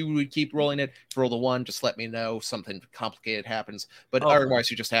 6, you would keep rolling it. If it rolled a 1, just let me know something complicated happens. But otherwise,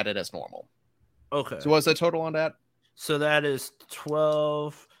 you just had it as normal. Okay. So what's the total on that? So that is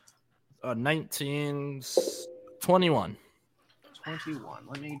 12, 19, 21. 21.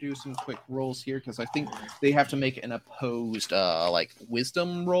 Let me do some quick rolls here because I think they have to make an opposed like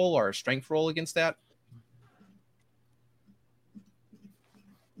wisdom roll or a strength roll against that.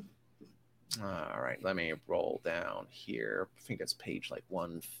 All right, let me roll down here. I think it's page like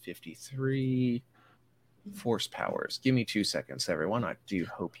 153. Force powers. Give me 2 seconds, everyone. I do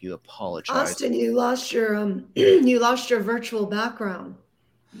hope you apologize. Austin, you lost your virtual background.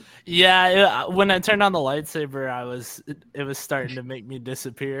 Yeah, when I turned on the lightsaber, it was starting to make me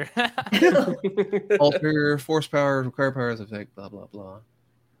disappear. Alter force power, require powers effect, blah blah blah.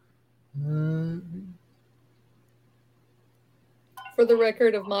 For the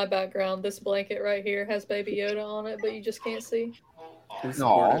record of my background, this blanket right here has Baby Yoda on it, but you just can't see.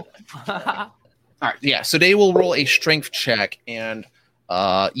 No. All right, yeah. So they will roll a strength check, and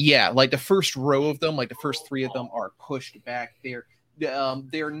like the first row of them, like the first 3 of them, are pushed back there.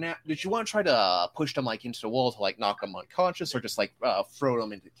 They're not. Did you want to try to push them like into the wall to like knock them unconscious, or just like throw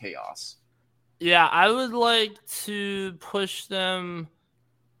them into chaos? Yeah, I would like to push them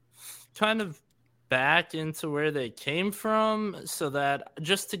kind of back into where they came from, so that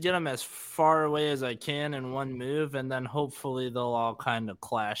just to get them as far away as I can in one move, and then hopefully they'll all kind of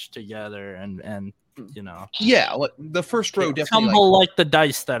clash together and you know. Yeah, the first row definitely tumble like the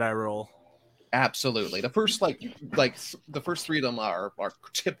dice that I roll. Absolutely. The first the first 3 of them are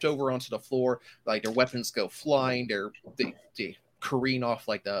tipped over onto the floor. Like their weapons go flying. They careen off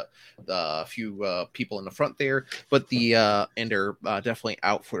like the few people in the front there. But and they're definitely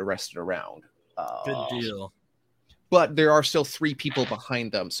out for the rest of the round. Good deal. But there are still 3 people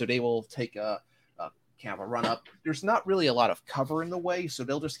behind them, so they will take a kind of a run up. There's not really a lot of cover in the way, so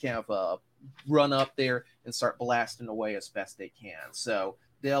they'll just kind of run up there and start blasting away as best they can. So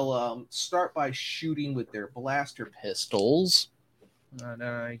they'll start by shooting with their blaster pistols.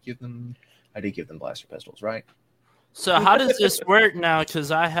 I did give them blaster pistols, right? So how does this work now?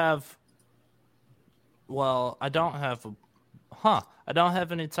 Because I don't have I don't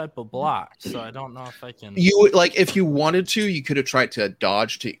have any type of block, so I don't know if I can. If you wanted to, you could have tried to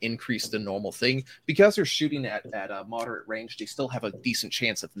dodge to increase the normal thing. Because they're shooting at a moderate range, they still have a decent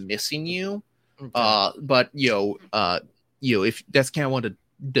chance of missing you. Okay. But if that's kind of one of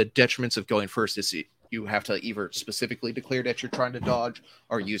the detriments of going first is you have to either specifically declare that you're trying to dodge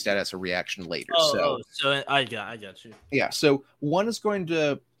or use that as a reaction later. So I got you. Yeah. So one is going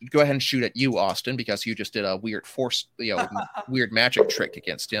to go ahead and shoot at you, Austin, because you just did a weird weird magic trick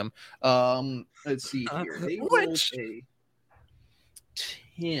against him. Let's see here. They rolled a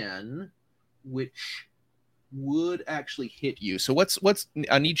 10, which would actually hit you. So what's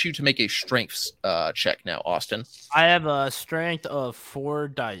I need you to make a strength check now, Austin. I have a strength of 4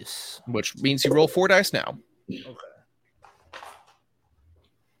 dice, which means you roll 4 dice now. Okay.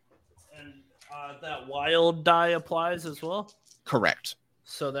 And that wild die applies as well? Correct.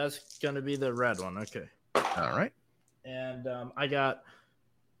 So that's going to be the red one. Okay. All right. And I got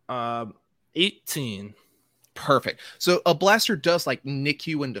 18. Perfect. So a blaster does nick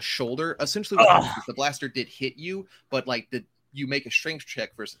you in the shoulder. Essentially, what happens is the blaster did hit you, but you make a strength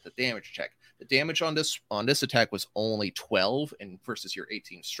check versus the damage check. The damage on this attack was only 12, and versus your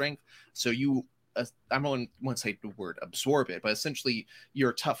 18 strength. So you, I don't want to say the word absorb it, but essentially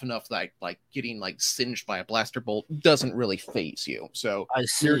you're tough enough that getting singed by a blaster bolt doesn't really phase you. So I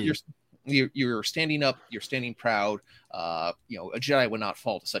see. You're standing up. You're standing proud. A Jedi would not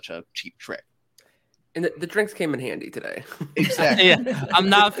fall to such a cheap trick. And the drinks came in handy today. Exactly. Yeah, I'm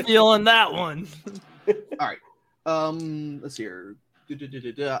not feeling that one. All right. Let's see here.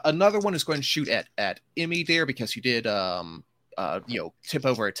 Another one is going to shoot at Emmy there because you did tip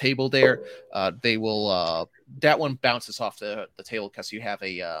over a table there. They will that one bounces off the table because you have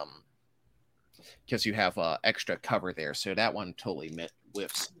extra cover there. So that one totally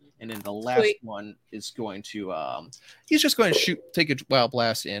whiffs. And then the last one is going to he's just going to take a wild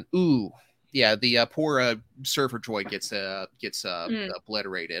blast and ooh. Yeah, the poor server droid gets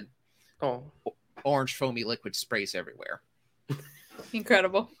obliterated. Oh, orange foamy liquid sprays everywhere.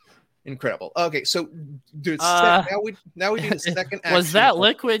 Incredible. Okay, so now we do the second action. Was that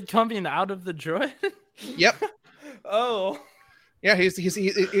liquid coming out of the droid? Yep. Oh. Yeah, he's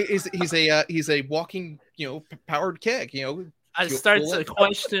a walking powered keg. I start to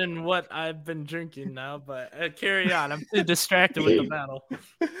question what I've been drinking now, but carry on. I'm too distracted with the battle.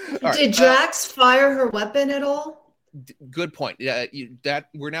 Right, did Drax fire her weapon at all? Good point. Yeah, that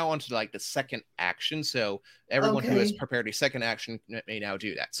we're now on to the second action. So everyone who has prepared a second action may now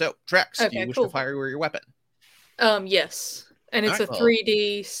do that. So Drax, do you wish to fire your weapon? Yes, and it's a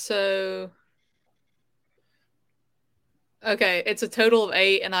 3D. So okay, it's a total of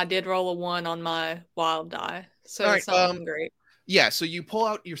 8, and I did roll a 1 on my wild die. So it's not great. Yeah, so you pull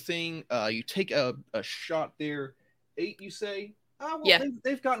out your thing, you take a shot there. 8, you say? Yeah.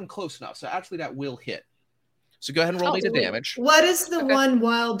 They've gotten close enough, so actually that will hit. So go ahead and roll me the damage. What does the one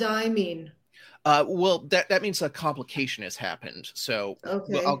wild die mean? Well, that means a complication has happened. So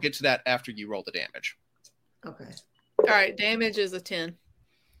I'll get to that after you roll the damage. Okay. All right, damage is a 10.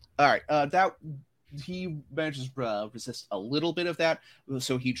 All right, that he manages to resist a little bit of that,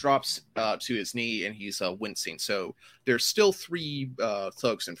 so he drops to his knee and he's wincing. So there's still 3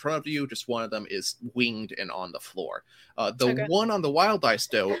 thugs in front of you. Just one of them is winged and on the floor. The one on the wild dice,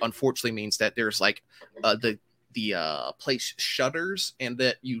 though, unfortunately means that there's the place shudders and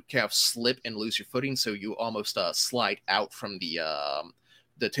that you kind of slip and lose your footing. So you almost slide out from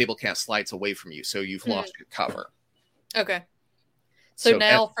the table kind of slides away from you. So you've lost your cover. Okay. So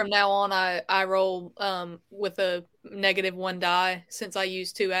now, from now on, I roll with a -1 die since I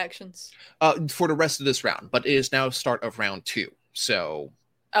used 2 actions. For the rest of this round, but it is now start of round 2. So.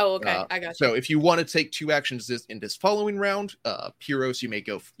 Oh, okay, I got you. So if you want to take 2 actions in this following round, Pyros,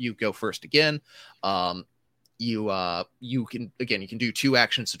 you go first again. You can do 2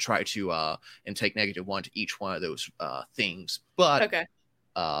 actions to try to and take -1 to each one of those things. But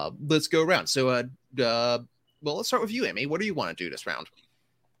let's go around. So well, let's start with you, Emmy. What do you want to do this round?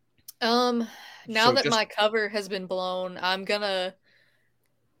 Now that my cover has been blown, I'm gonna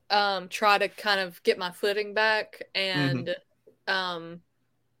try to kind of get my footing back, and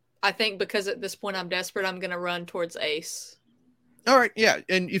I think because at this point I'm desperate, I'm gonna run towards Ace. All right, yeah,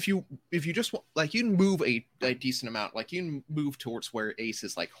 and if you just want, you can move a decent amount, you can move towards where Ace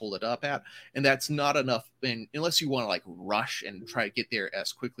is hold it up at, and that's not enough. And unless you want to rush and try to get there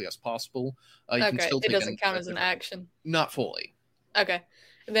as quickly as possible, you can still take it doesn't count as an action. Not fully. Okay,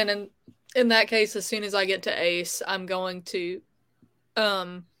 and then in that case, as soon as I get to Ace, I'm going to,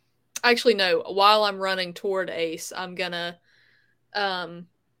 actually no. While I'm running toward Ace, I'm gonna, kind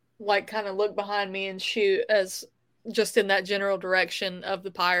of look behind me and shoot as just in that general direction of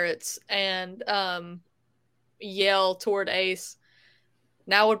the pirates and yell toward Ace,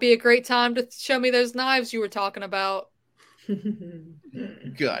 "Now would be a great time to show me those knives you were talking about."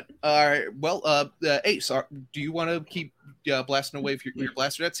 Good. All right. Well, Ace, do you want to keep blasting away with your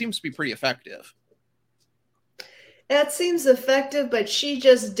blaster? That seems to be pretty effective. That seems effective, but she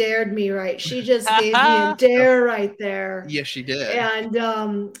just dared me, right? She just gave me a dare right there. Yes, she did.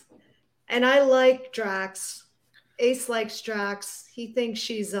 And I like Drax. Ace likes Drax. He thinks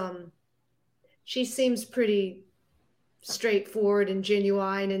she seems pretty straightforward and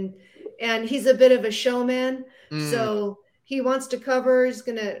genuine, and he's a bit of a showman. So he wants to cover. He's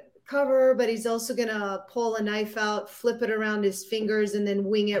gonna cover, but he's also gonna pull a knife out, flip it around his fingers, and then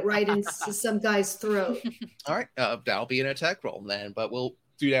wing it right into some guy's throat. All right, that'll be an attack roll then, but we'll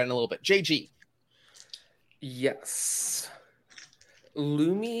do that in a little bit. JG. Yes.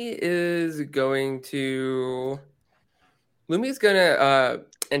 Lumi is going to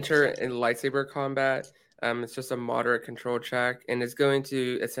enter in lightsaber combat. It's just a moderate control check, and it's going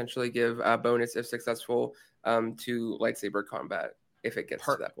to essentially give a bonus if successful to lightsaber combat if it gets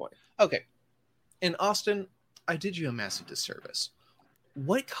to that point. Okay. And Austin, I did you a massive disservice.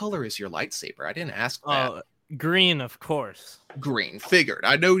 What color is your lightsaber? I didn't ask that. Green, of course. Green. Figured.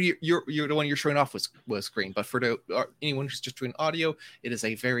 I know you're the one you're showing off was green, but for anyone who's just doing audio, it is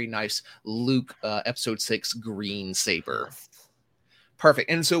a very nice Luke Episode 6 green saber. Perfect.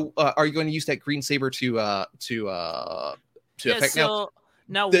 And so, are you going to use that green saber to affect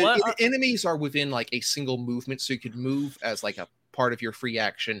now? The enemies are within like a single movement, so you could move as like a part of your free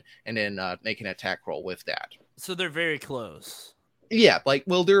action, and then make an attack roll with that. So they're very close. Yeah,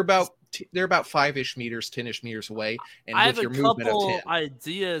 they're about 5-ish meters, 10-ish meters away, and I with have your a movement of 10. couple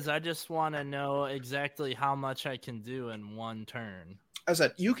ideas. I just want to know exactly how much I can do in one turn. As I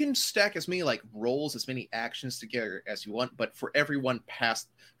said, you can stack as many rolls, as many actions together as you want, but for everyone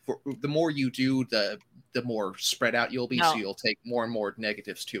the more you do, the more spread out you'll be, so you'll take more and more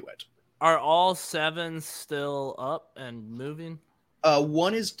negatives to it. Are all 7 still up and moving?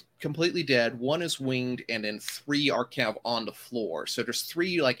 1 is completely dead, 1 is winged, and then 3 are kind of on the floor. So there's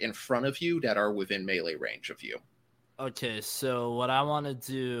 3 in front of you that are within melee range of you. Okay, so what I want to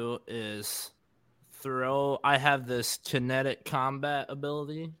do is I have this kinetic combat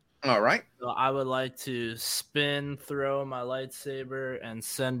ability. All right. So I would like to throw my lightsaber and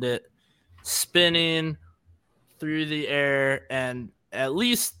send it spinning through the air, and at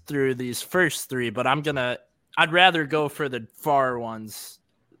least through these first 3, but I'd rather go for the far ones.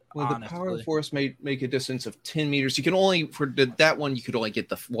 Well, honestly. The power force may make a distance of 10 meters. You can only, that one, you could only get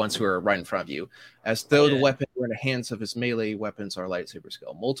the ones who are right in front of you, as though the weapon were in the hands of his melee weapons are lightsaber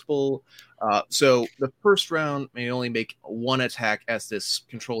skill. Multiple. So the first round may only make 1 attack as this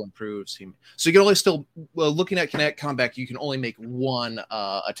control improves. So you can only still, looking at kinetic combat, you can only make 1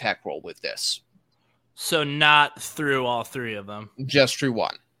 attack roll with this. So not through all 3 of them. Just through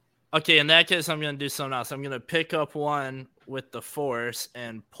 1. Okay, in that case, I'm going to do something else. I'm going to pick up 1 with the force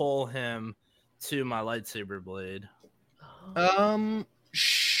and pull him to my lightsaber blade.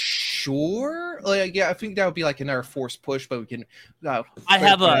 Sure. Yeah, I think that would be another force push, but we can. I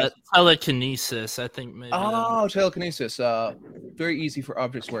have a telekinesis, I think maybe. Oh, telekinesis. Very easy for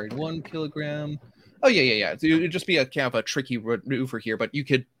objects wearing 1 kilogram. Oh yeah. It'd just be a kind of a tricky maneuver here, but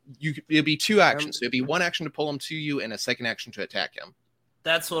it'd be 2 actions. So it'd be 1 action to pull him to you, and a second action to attack him.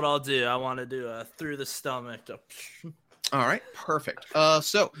 That's what I'll do. I want to do through the stomach. All right, perfect.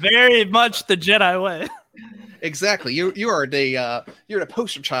 So very much the Jedi way. Exactly. You're the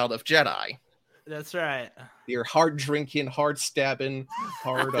poster child of Jedi. That's right. You're hard drinking, hard stabbing,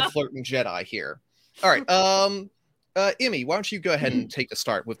 hard flirting Jedi here. All right. Emmy, why don't you go ahead and take the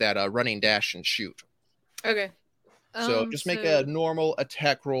start with that running, dash, and shoot. Okay. So just make a normal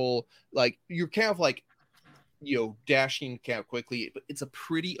attack roll. You're kind of dashing kind of quickly, but it's a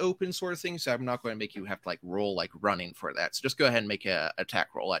pretty open sort of thing, so I'm not going to make you have to roll running for that. So just go ahead and make a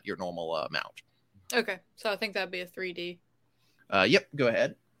attack roll at your normal amount. Okay, so I think that'd be a 3D. Yep, go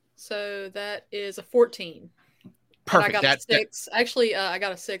ahead. So that is a 14. Perfect. And I got a 6. Actually, I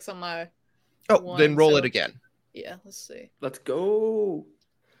got a 6 on my. Then roll it again. Yeah, let's see. Let's go.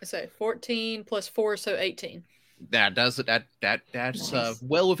 I say 14 plus 4, so 18. That does it. That's nice.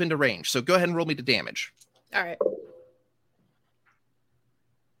 Well within the range. So go ahead and roll me the damage. All right.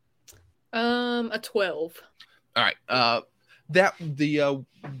 A 12. All right.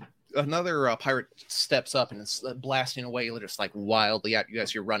 Another pirate steps up and is blasting away just wildly at you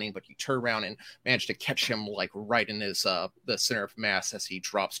as you're running, but you turn around and manage to catch him right in his the center of mass as he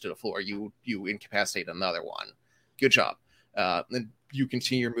drops to the floor. You incapacitate another one. Good job. Then you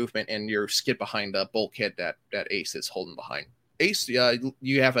continue your movement and you skid behind the bulkhead that Ace is holding behind. Ace,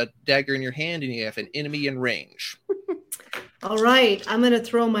 you have a dagger in your hand and you have an enemy in range. All right, I'm going to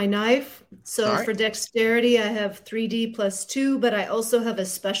throw my knife. So All for right. dexterity, I have 3D plus 2, but I also have a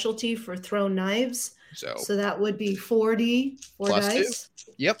specialty for thrown knives. So that would be 4D, 4 plus dice.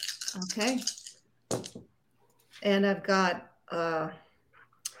 2. Yep. Okay. And I've got 5,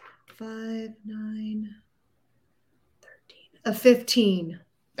 9, 13, a 15.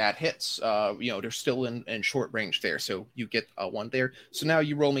 That hits. They're still in short range there, so you get 1 there. So now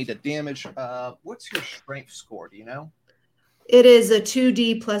you roll me the damage. What's your strength score? Do you know? It is a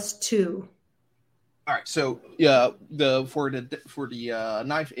 2D plus 2. All right. So for the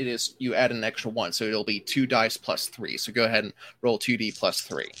knife, it is you add an extra 1, so it'll be 2 dice plus 3. So go ahead and roll 2D plus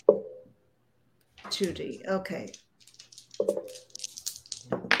 3. 2D. Okay.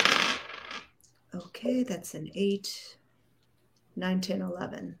 Okay, that's an 8, 9, 10,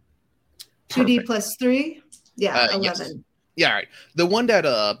 11. 2D Perfect. plus 3? Yeah, 11. Yes. Yeah, all right. The one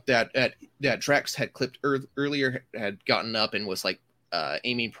that Drax had clipped earlier had gotten up and was like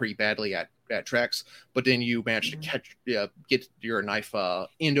aiming pretty badly at Drax, but then you managed to get your knife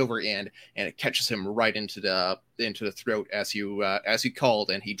end over end, and it catches him right into the throat as you called,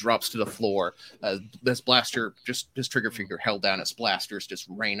 and he drops to the floor. This blaster, just his trigger finger held down, as blasters just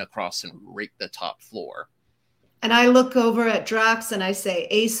rain across and rake the top floor. And I look over at Drax and I say,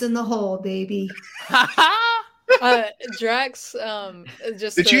 "Ace in the hole, baby." Drax,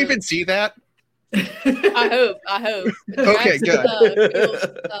 just did you even see that? I hope. Okay,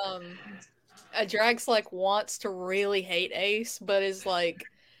 good. Drax like wants to really hate Ace, but is like,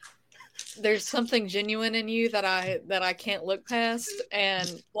 there's something genuine in you that I can't look past,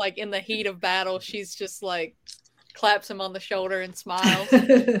 and like in the heat of battle, she's just like claps him on the shoulder and smiles.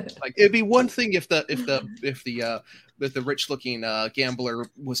 Like, it'd be one thing if the rich looking gambler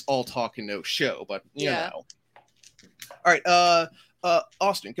was all talk and no show, but you know. All right,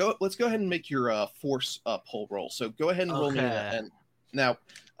 Austin, let's go ahead and make your force pull roll. So go ahead and roll me and now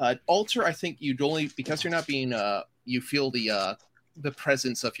Alter, I think you'd only, because you're not being you feel the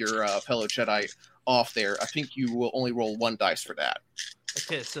presence of your fellow Jedi off there. I think you will only roll 1 dice for that.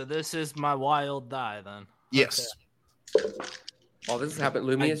 Okay, so this is my wild die then. Yes. Okay. While this is happening,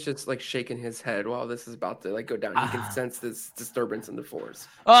 Lumi is just like shaking his head while this is about to like go down. He can sense this disturbance in the force.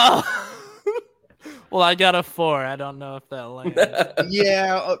 Oh. Well, I got a 4. I don't know if that lands.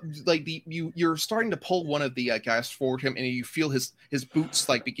 Yeah, like you're starting to pull one of the guys forward him, and you feel his boots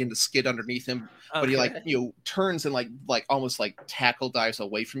like begin to skid underneath him. But he like turns and like almost like tackle dives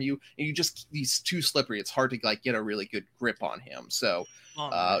away from you, and he's too slippery. It's hard to like get a really good grip on him. So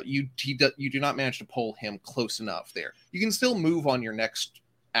you do not manage to pull him close enough there. You can still move on your next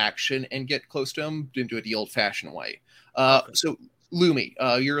action and get close to him and do it the old-fashioned way. So Lumi,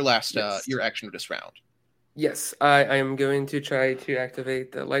 your last your action of this round. Yes, I am going to try to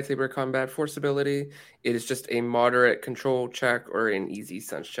activate the lightsaber combat force ability. It is just a moderate control check or an easy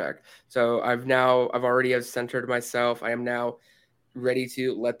sense check. So I've already centered myself. I am now ready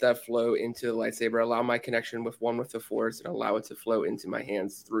to let that flow into the lightsaber, allow my connection with the force, and allow it to flow into my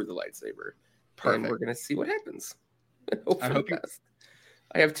hands through the lightsaber. Perfect. And we're gonna see what happens. I hope best.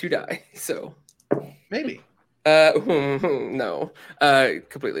 I have 2 die, so maybe. No,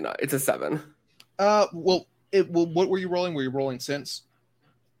 completely not. It's a 7. What were you rolling? Were you rolling sense?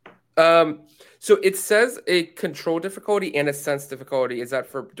 So it says a control difficulty and a sense difficulty. Is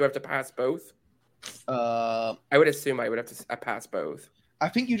that do I have to pass both? I would assume I would have to pass both. I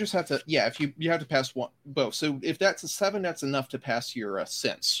think you just have to, if you have to pass both. So if that's a 7, that's enough to pass your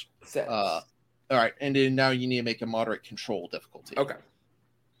sense. All right, and then now you need to make a moderate control difficulty. Okay.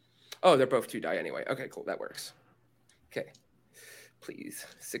 Oh, they're both 2 die anyway. Okay, cool. That works. Okay. Please.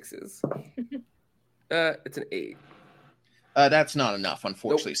 6s. It's an 8. That's not enough,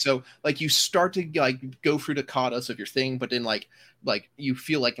 unfortunately. Nope. So, like, you start to like go through the katas of your thing, but then like you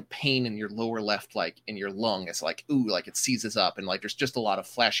feel like a pain in your lower left, like in your lung. It's like like it seizes up, and like there's just a lot of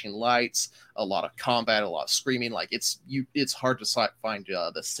flashing lights, a lot of combat, a lot of screaming. Like it's hard to find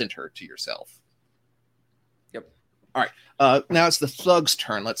the center to yourself. Yep. All right. Now it's the thug's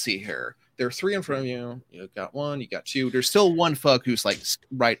turn. Let's see here. There are 3 in front of you. You got 1. You got 2. There's still 1 thug who's like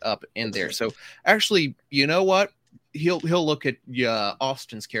right up in there. So actually, you know what? He'll look at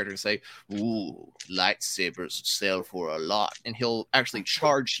Austin's character and say, "Ooh, lightsabers sell for a lot," and he'll actually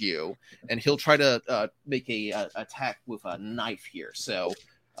charge you, and he'll try to make a attack with a knife here. So.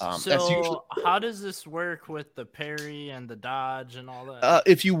 That's usually... how does this work with the parry and the dodge and all that?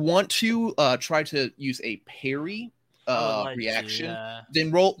 If you want to try to use a parry, reaction, yeah.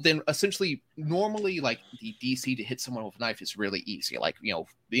 then essentially normally like the DC to hit someone with a knife is really easy, like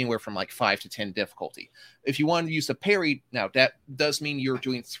anywhere from like 5 to 10 difficulty. If you want to use a parry, now that does mean you're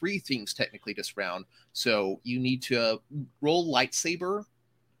doing 3 things technically this round, so you need to roll lightsaber,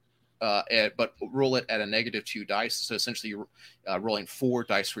 but roll it at a -2 dice, so essentially you're rolling 4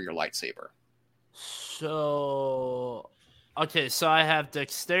 dice for your lightsaber. So okay, so I have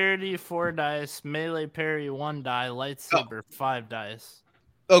dexterity 4 dice, melee parry 1 die, lightsaber 5 dice.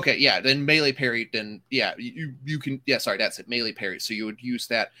 Okay, yeah, then melee parry, then yeah, you can, yeah, sorry, that's it, melee parry. So you would use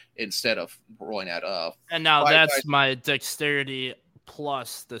that instead of rolling at and now 5 that's dice. my dexterity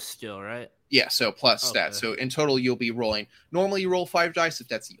plus the skill, right? Yeah, so plus Okay. that. So in total you'll be rolling, normally you roll 5 dice if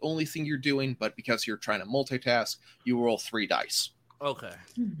that's the only thing you're doing, but because you're trying to multitask, you roll 3 dice. Okay.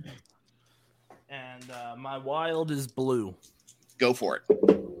 And my wild is blue. Go for it.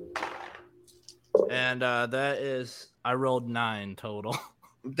 And that is, I rolled 9 total.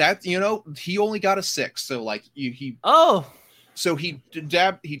 That, he only got a 6, so like so he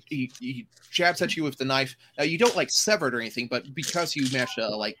jabs at you with the knife. Now you don't like sever it or anything, but because you managed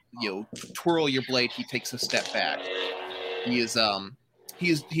to twirl your blade, he takes a step back. He's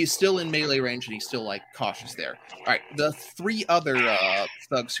still in melee range and he's still like cautious there. All right, the 3 other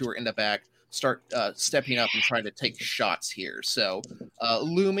thugs who are in the back start stepping up and trying to take shots here. So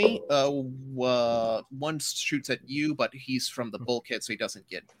Lumi, one shoots at you, but he's from the bulkhead, so he doesn't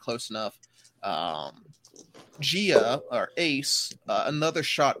get close enough. Gia or Ace, another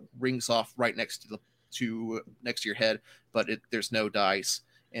shot rings off right next to your head, but there's no dice.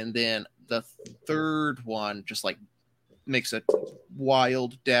 And then the third one just like makes a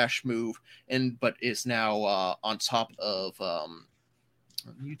wild dash move, but is now on top of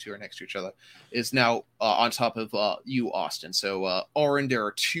you two are next to each other, is now on top of you, Austin. So Oren, there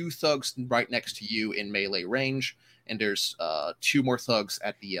are 2 thugs right next to you in melee range, and there's 2 more thugs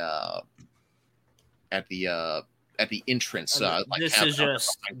at the entrance. This is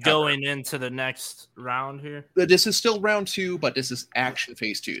just going into the next round here. This is still round 2, but this is action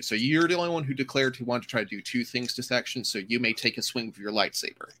phase 2. So you're the only one who declared he wanted to try to do 2 things this action. So you may take a swing with your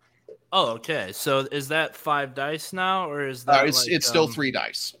lightsaber. Oh, okay. So is that 5 dice now, or is that it's still 3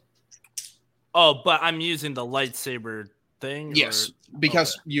 dice? Oh, but I'm using the lightsaber thing. Yes,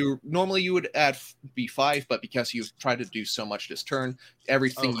 because you would be 5, but because you've tried to do so much this turn,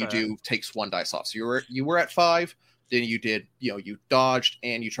 everything you do takes 1 dice off. So you were at 5, then you did you dodged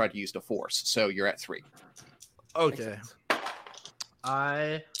and you tried to use the force, so you're at 3. Okay.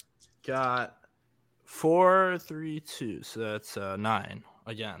 I got 4, 3, 2, so that's 9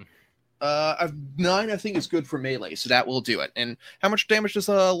 again. 9 I think is good for melee, so that will do it. And how much damage does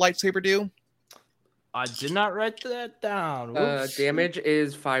a lightsaber do? I did not write that down. Damage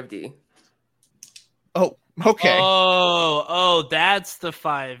is 5d. Oh, okay. Oh, that's the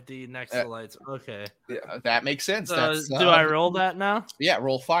 5d next to the lights. Okay. Yeah, that makes sense. Do I roll that now? Yeah,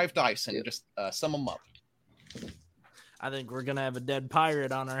 roll 5 dice and just sum them up. I think we're going to have a dead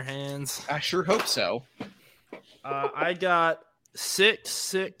pirate on our hands. I sure hope so. I got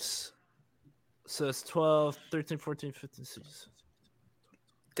 6. So it's 12, 13, 14, 15, 16.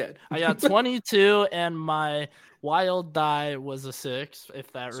 Dead. I got 22, and my wild die was a 6,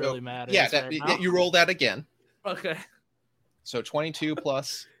 if that really matters. Yeah, you roll that again. Okay. So 22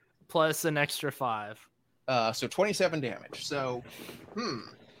 plus an extra 5. So 27 damage. So,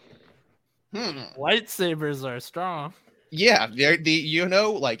 Lightsabers are strong. Yeah, you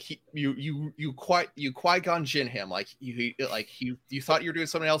Qui-Gon Jinn him, like you thought you were doing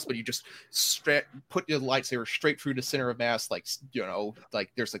something else, but you just put your lightsaber straight through the center of mass, like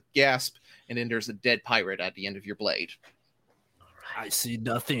there's a gasp, and then there's a dead pirate at the end of your blade. I see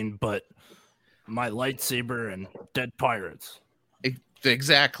nothing but my lightsaber and dead pirates.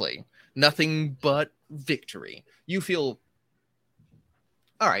 Exactly, nothing but victory. You feel.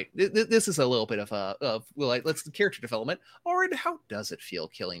 All right, this is a little bit of let's character development. Oren, how does it feel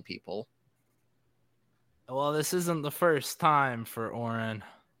killing people? Well, this isn't the first time for Oren.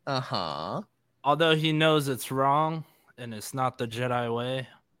 Uh-huh. Although he knows it's wrong and it's not the Jedi way,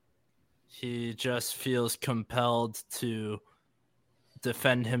 he just feels compelled to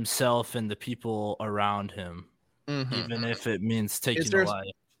defend himself and the people around him, even if it means taking a life.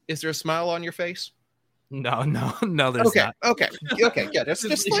 Is there a smile on your face? No, there's not. Okay, yeah. That's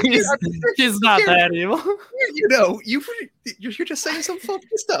just he's not that evil. You're just saying some funky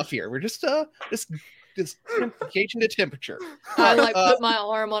stuff here. We're just gauging the temperature. I put my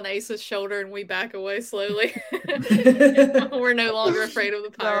arm on Ace's shoulder and we back away slowly. We're no longer afraid of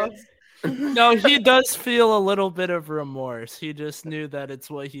the pirates. No, he does feel a little bit of remorse. He just knew that it's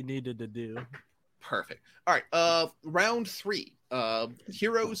what he needed to do. Perfect. All right. Round 3.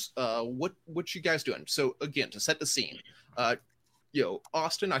 Heroes. What you guys doing? So again, to set the scene.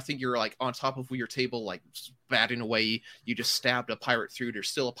 Austin, I think you're like on top of your table, like batting away. You just stabbed a pirate through. There's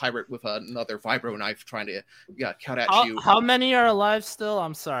still a pirate with another vibro knife trying to cut at you. How many are alive still?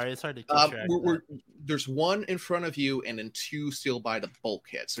 I'm sorry, it's hard to keep track. There's one in front of you, and then 2 still by the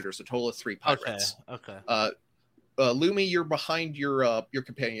bulkhead. So there's a total of 3 pirates. Okay. Lumi, you're behind your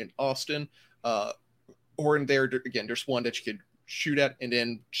companion Austin. Or in there again, there's one that you could shoot at, and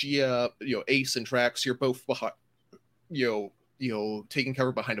then Gia, Ace and Drax, you're both behind. Taking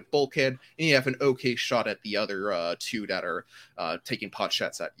cover behind a bulkhead, and you have an okay shot at the other 2 that are taking pot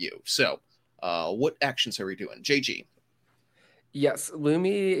shots at you. So, what actions are we doing? JG? Yes,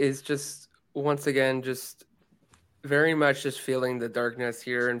 Lumi is just, once again, just very much just feeling the darkness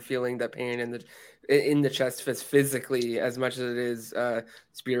here and feeling that pain in the chest physically as much as it is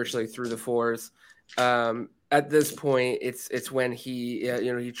spiritually through the Force. At this point, it's when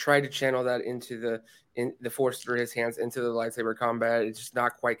he tried to channel that into the Force through his hands into the lightsaber combat. It's just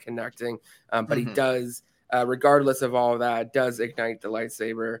not quite connecting, but he does, regardless of all of that, does ignite the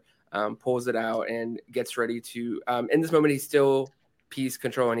lightsaber, pulls it out, and gets ready to. In this moment, he's still piece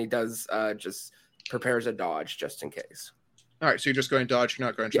control, and he does just prepares a dodge just in case. All right, so you're just going to dodge. You're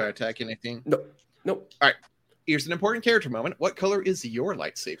not going to try to attack anything. Nope. All right. Here's an important character moment. What color is your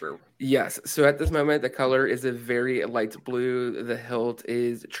lightsaber? Yes. So at this moment, the color is a very light blue. The hilt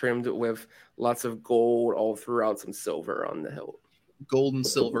is trimmed with lots of gold all throughout, some silver on the hilt. Gold and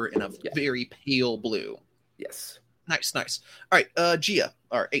silver in a very pale blue. Yes. Nice. All right, Gia,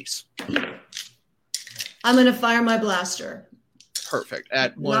 or Ace. I'm going to fire my blaster. Perfect.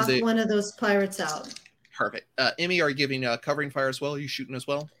 At Knock one of those pirates out. Perfect. Emmy, are you giving covering fire as well? Are you shooting as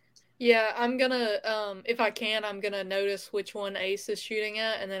well? Yeah, I'm gonna, if I can, I'm gonna notice which one Ace is shooting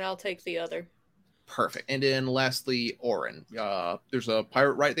at, and then I'll take the other. Perfect. And then lastly, Oren. There's a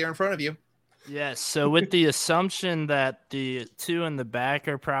pirate right there in front of you. Yes, so with the assumption that the 2 in the back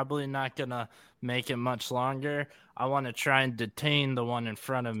are probably not going to make it much longer, I want to try and detain the one in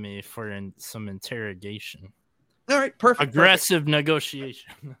front of me for some interrogation. All right, perfect. Aggressive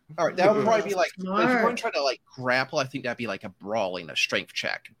negotiation. All right, that would probably be like, Smart. if you want to try to like grapple, I think that'd be like a brawling, a strength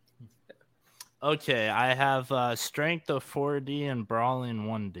check. Okay, I have strength of 4D and brawling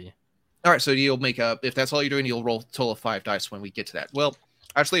 1D. All right, so you'll make if that's all you're doing, you'll roll a total of 5 dice when we get to that. Well,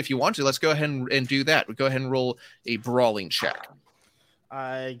 actually, if you want to, let's go ahead and do that. We'll go ahead and roll a brawling check.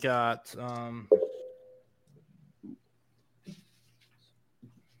 I got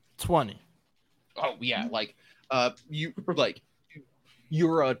 20. Oh yeah,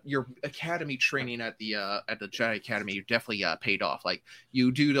 your academy training at the Jedi Academy definitely paid off. Like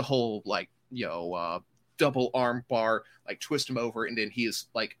you do the whole double arm bar, like twist him over, and then he is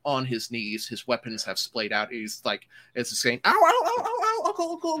like on his knees. His weapons have splayed out. He's like, it's saying, "Ow, ow, ow, ow,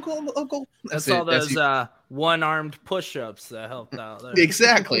 ow, ow, go." That's all those one-armed push-ups that helped out there.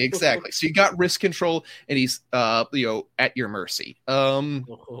 Exactly. So you got wrist control, and he's at your mercy.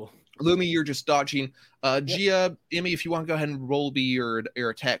 Lumi, you're just dodging. Gia, Emmy, if you want to go ahead and roll your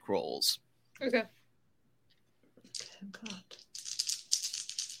attack rolls. Okay. God.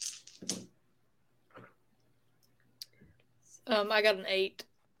 I got an 8.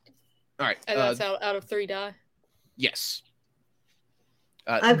 All right. And that's out of 3 die. Yes.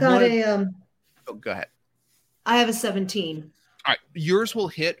 I've got Oh, go ahead. I have a 17. All right, yours will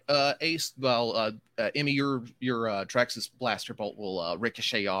hit Ace. Well, Emmy, your Drax's blaster bolt will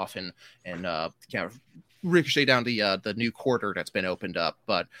ricochet off and kind of ricochet down the new quarter that's been opened up.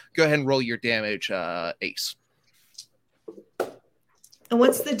 But go ahead and roll your damage, Ace. And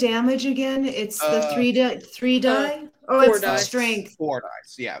what's the damage again? It's the 3 die. Oh, 4 it's dice. the strength. 4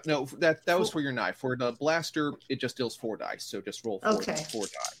 dice. Yeah, no, that was for your knife. For the blaster, it just deals 4 dice. So just roll 4 die.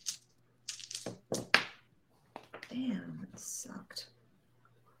 Damn, that sucked.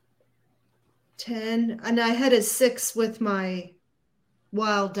 10, and I had a 6 with my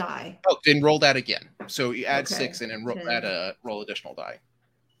wild die. Oh, then roll that again. So you add Okay. 6 and then roll additional die.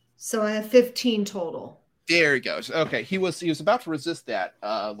 So I have 15 total. There he goes. Okay, he was about to resist that,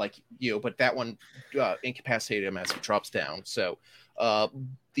 but that one incapacitated him as he drops down. So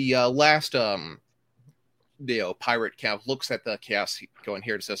the last pirate kind of looks at the chaos going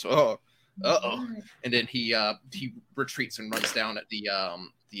here and says, "Oh, and then he retreats and runs down at the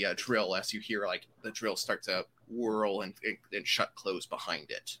drill as you hear like the drill start to whirl and shut close behind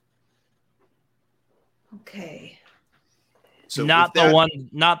it. Okay. So not the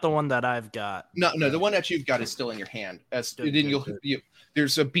one that I've got. No, the one that you've got is still in your hand.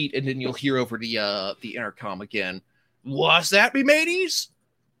 There's a beat, and then you'll hear over the intercom again. Was that me, mateys?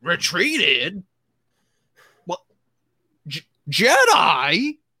 Retreated?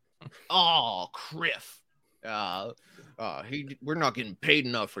 Jedi? Oh, Criff. We're not getting paid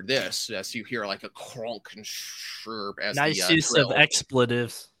enough for this. As you hear like a cronk and chirp as Nice the use drill. of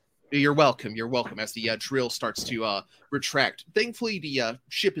expletives. You're welcome. You're welcome. As the drill starts to retract. Thankfully, the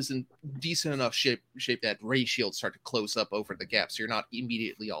ship is in decent enough shape that ray shields start to close up over the gap, so you're not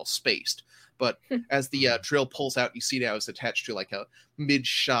immediately all spaced. But as the drill pulls out, you see now it's attached to like a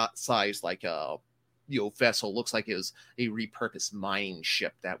mid-shot size, like a vessel. Looks like it was a repurposed mining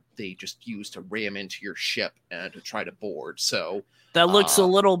ship that they just used to ram into your ship and to try to board. So that looks a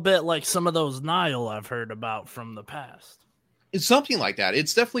little bit like some of those Nile I've heard about from the past. It's something like that.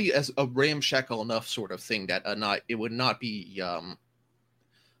 It's definitely as a ramshackle enough sort of thing that it would not be out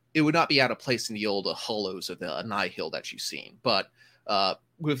of place in the old hollows of the Nihil that you've seen. But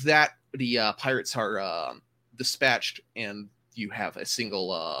with that, the pirates are dispatched, and you have a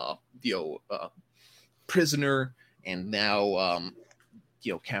single prisoner, and now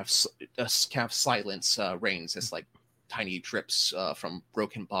kind of silence reigns as like tiny drips from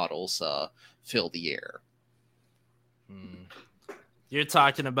broken bottles fill the air. You're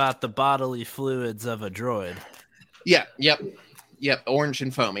talking about the bodily fluids of a droid. Yeah, yep, orange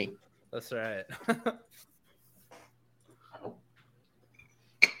and foamy. That's right.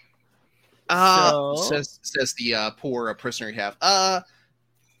 Says the poor prisoner you have.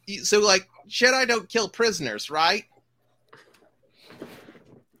 So like Jedi don't kill prisoners, right?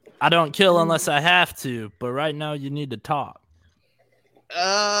 I don't kill unless I have to, but right now you need to talk.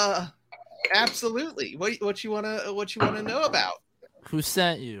 Absolutely. What you wanna know about? Who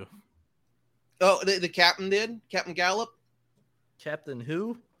sent you? Oh, the captain did. Captain Gallup. Captain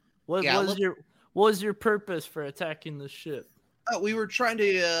who? What Gallup? was your purpose for attacking the ship? We were trying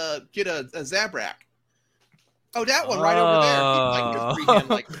to get a Zabrak. Oh, that one right over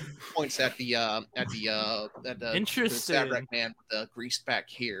there. He points at the Interesting. The Zabrak man with the greased back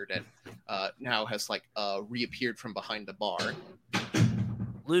hair that now has reappeared from behind the bar.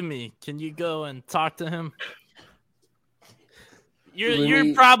 Lumi, can you go and talk to him?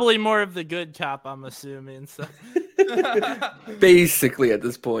 You're probably more of the good cop, I'm assuming. So. Basically, at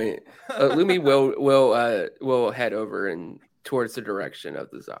this point, Lumi will head over and towards the direction of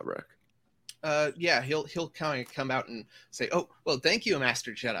the Zabrak. Yeah, he'll kind of come out and say, "Oh, well, thank you,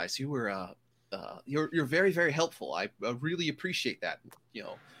 Master Jedi. So you were you're very, very helpful. I really appreciate that.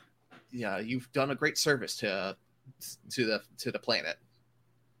 Yeah, you've done a great service to the planet."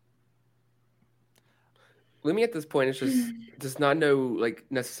 Lumi at this point does not know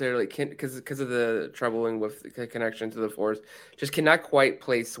necessarily because of the troubling with the connection to the Force, just cannot quite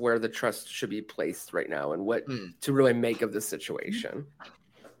place where the trust should be placed right now and what to really make of the situation.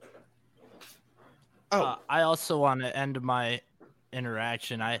 I also want to end my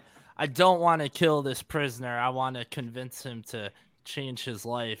interaction. I don't want to kill this prisoner. I want to convince him to change his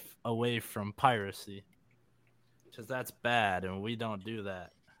life away from piracy, because that's bad, and we don't do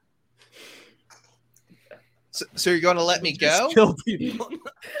that. So you're going to let me go? Kill people.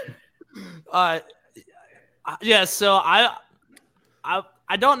 Yeah. So I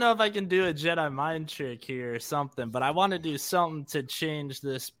don't know if I can do a Jedi mind trick here or something, but I want to do something to change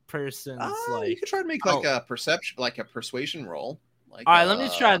this person's You could try to make a persuasion roll. All right, let me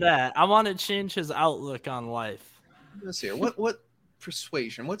try that. I want to change his outlook on life. Let's see here. What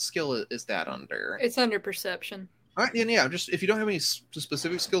persuasion? What skill is that under? It's under perception. All right, yeah. Just if you don't have any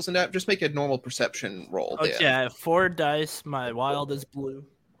specific skills in that, just make a normal perception roll. Okay, I have 4 dice. My wild is blue.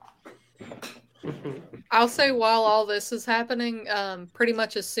 I'll say while all this is happening, pretty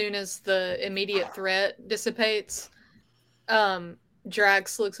much as soon as the immediate threat dissipates,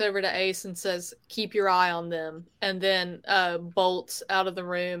 Drax looks over to Ace and says, "Keep your eye on them," and then bolts out of the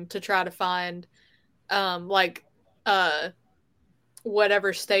room to try to find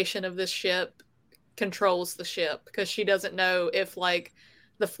whatever station of this ship controls the ship, because she doesn't know if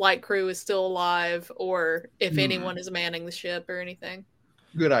the flight crew is still alive or if anyone is manning the ship or anything.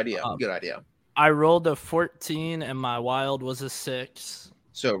 Good idea. Good idea. I rolled a 14 and my wild was a 6.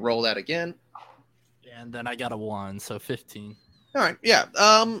 So roll that again. And then I got a 1, so 15. All right, yeah.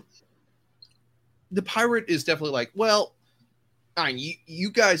 The pirate is definitely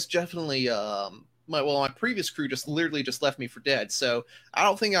you guys definitely my previous crew literally just left me for dead, so I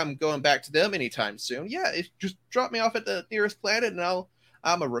don't think I'm going back to them anytime soon. Yeah, just drop me off at the nearest planet and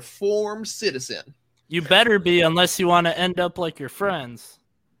I'm a reformed citizen. You better be, unless you want to end up like your friends.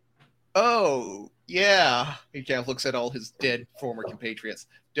 Oh, yeah. He kind of looks at all his dead former compatriots.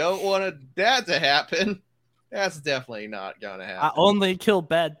 Don't want that to happen. That's definitely not going to happen. I only kill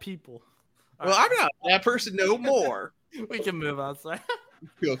bad people. Well, I'm not that person no more. We can move on, sorry.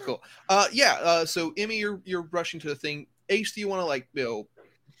 Cool. So Emmy, you're rushing to the thing. Ace, do you want to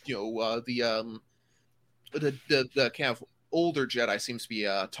the kind of older Jedi seems to be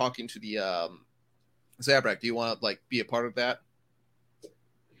talking to the Zabrak. Do you want to be a part of that?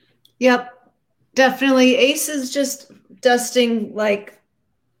 Yep, definitely. Ace is just dusting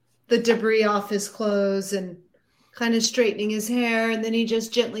the debris off his clothes and kind of straightening his hair, and then he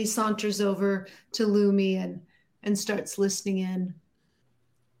just gently saunters over to Lumi and starts listening in.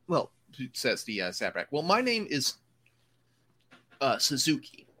 Well, says the Zabrak. Well, my name is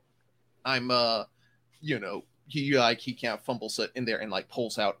Suzuki. I'm he kind of fumbles it in there and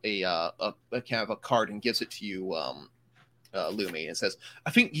pulls out a kind of a card and gives it to you, Lumi, and says,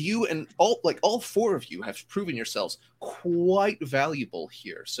 I think you and all four of you have proven yourselves quite valuable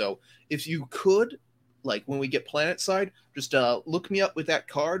here. So if you could, when we get planetside, just look me up with that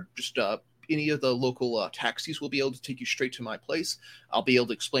card. Just any of the local taxis will be able to take you straight to my place. I'll be able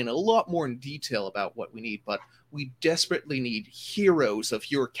to explain a lot more in detail about what we need, but we desperately need heroes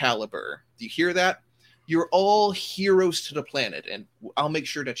of your caliber. Do you hear that? You're all heroes to the planet, and I'll make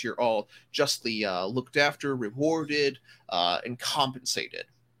sure that you're all justly looked after, rewarded, and compensated.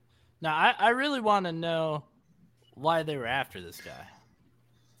 Now, I really want to know why they were after this guy.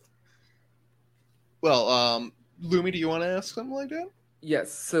 Well, Lumi, do you want to ask something like that?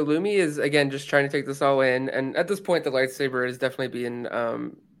 Yes. So Lumi is, again, just trying to take this all in. And at this point, the lightsaber is definitely being,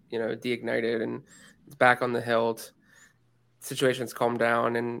 deignited, and it's back on the hilt. Situation's calmed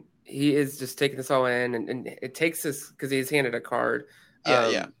down, and he is just taking this all in. And it takes this, because he's handed a card.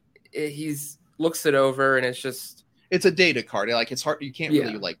 He's looks it over, and it's a data card. It's hard. You can't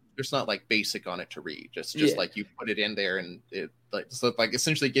really there's not basic on it to read. Just you put it in there, and it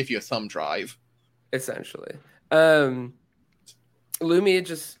essentially give you a thumb drive. Essentially. Lumi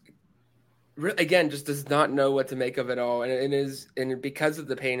just does not know what to make of it all, and because of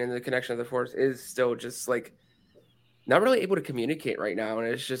the pain and the connection of the Force, is still just not really able to communicate right now, and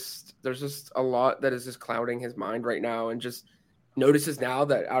there's just a lot that is just clouding his mind right now, and just notices now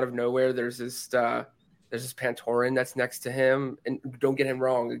that out of nowhere there's this Pantoran that's next to him, and don't get him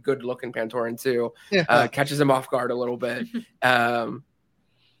wrong, a good looking Pantoran too. Catches him off guard a little bit,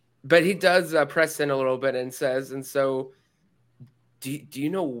 but he does press in a little bit and says, and so. Do you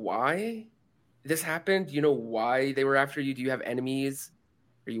know why this happened? Do you know why they were after you? Do you have enemies?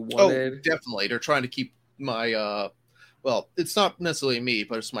 Are you wanted? Oh, definitely. They're trying to keep my it's not necessarily me,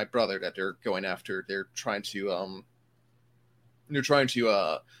 but it's my brother that they're going after. They're trying to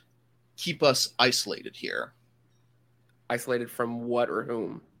keep us isolated here. Isolated from what or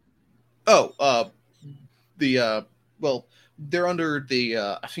whom? They're under the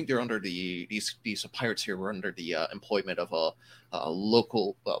I think they're under these pirates here were under the employment of a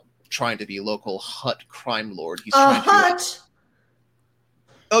local trying to be local Hutt crime lord. He's a Hutt.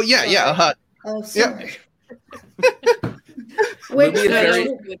 Oh yeah, sorry. A Hutt. Oh, sorry. Lumi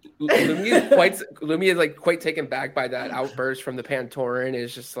is quite taken back by that outburst from the Pantoran.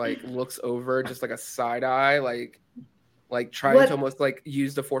 Is just looks over, just a side eye, trying to almost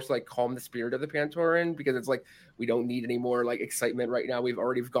use the Force to calm the spirit of the Pantoran, because it's we don't need any more excitement right now. We've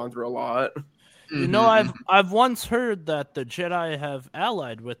already gone through a lot. You know, I've once heard that the Jedi have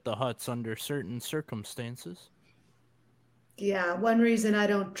allied with the Hutts under certain circumstances. Yeah, one reason I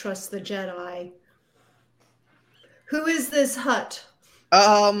don't trust the Jedi. Who is this Hutt?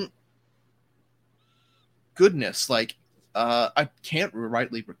 Goodness, I can't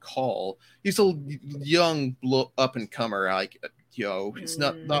rightly recall. He's a young up and comer, he's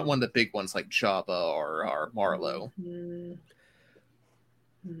not one of the big ones like Jabba or Marlowe. Mm-hmm.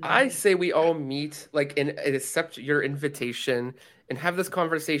 I say we all meet, and accept your invitation and have this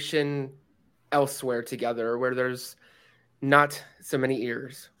conversation elsewhere together, where there's not so many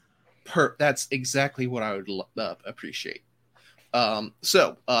ears. That's exactly what I would appreciate. We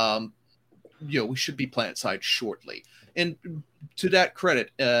should be planetside shortly. And to that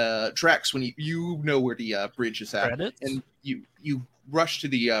credit, Drax, when you know where the bridge is at, credits? And you rush to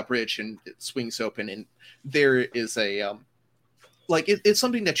the bridge, and it swings open, and there is a it's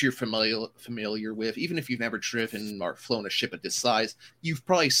something that you're familiar with, even if you've never driven or flown a ship of this size. You've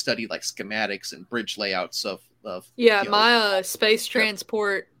probably studied schematics and bridge layouts of my space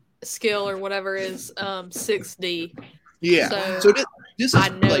transport skill or whatever is 6D. Yeah, so this is I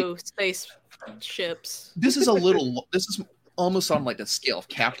know space ships. This is almost on the scale of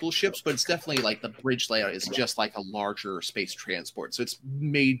capital ships, but it's definitely the bridge layout is just a larger space transport. So it's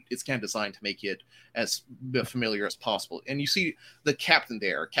kind of designed to make it as familiar as possible. And you see the captain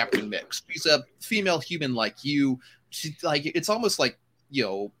there, Captain Mix. She's a female human like you. She, it's almost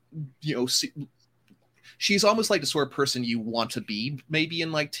she's almost like the sort of person you want to be maybe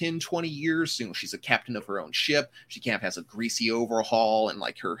in like 10, 20 years. You know, she's a captain of her own ship. She can't has a greasy overhaul, and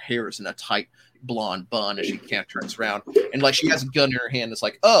like her hair is in a tight blonde bun as she can't turns around. And like she has a gun in her hand. It's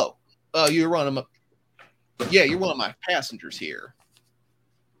like, you're one of my, you're one of my passengers here.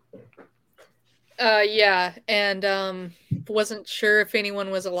 Yeah, and wasn't sure if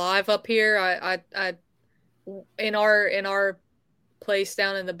anyone was alive up here. I in our place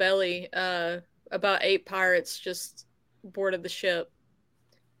down in the belly, about 8 pirates just boarded the ship.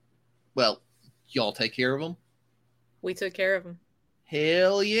 Well, y'all take care of them? We took care of them.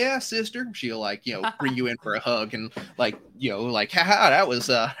 Hell yeah, sister. She'll like, bring you in for a hug and like, haha, that was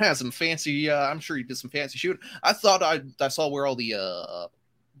some fancy, I'm sure you did some fancy shooting. I thought I saw where all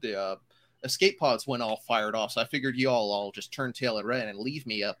the escape pods went all fired off, so I figured y'all all just turn tail and run and leave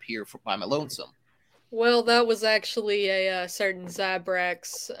me up here by my lonesome. Well, that was actually a certain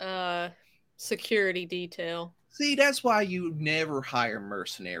Zabrak's security detail. See, that's why you never hire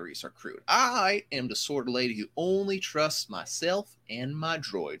mercenaries or crew. I am the sort of lady who only trusts myself and my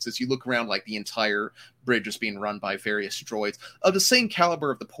droids. As you look around, like the entire bridge is being run by various droids of the same caliber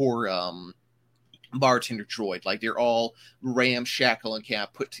of the poor bartender droid. Like they're all ramshackle and kind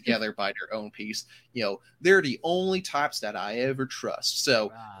of put together by their own piece. They're the only types that I ever trust.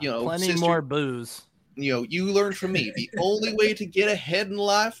 So, plenty sister, more booze. You learn from me. The only way to get ahead in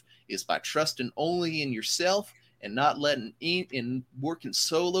life is by trusting only in yourself and not letting in working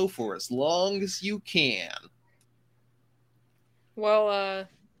solo for as long as you can. Well,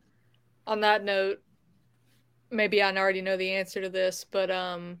 on that note, maybe I already know the answer to this, but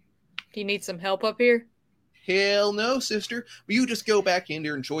do you need some help up here? Hell no, sister. You just go back in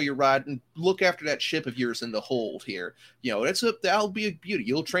there, enjoy your ride, and look after that ship of yours in the hold here. That'll be a beauty.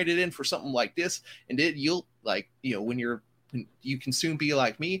 You'll trade it in for something like this, and you'll when you can soon be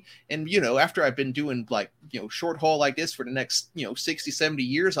like me. And after I've been doing short haul like this for the next 60, 70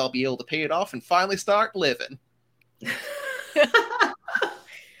 years, I'll be able to pay it off and finally start living.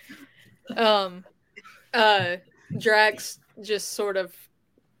 Drax just sort of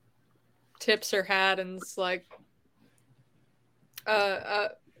tips her hat and is like, all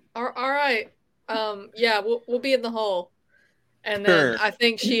right, yeah, we'll be in the hole. And then I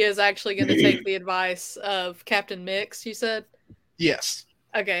think she is actually going to take the advice of Captain Mix, you said? Yes.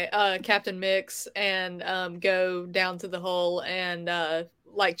 Okay, Captain Mix, and go down to the hull and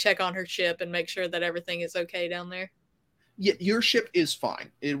check on her ship and make sure that everything is okay down there. Yeah, your ship is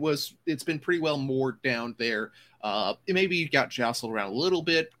fine. It's been pretty well moored down there. Maybe you got jostled around a little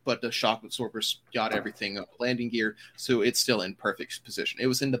bit, but the shock absorbers got everything on landing gear, so it's still in perfect position. It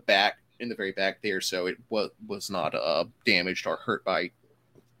was in the very back there, so it was not damaged or hurt by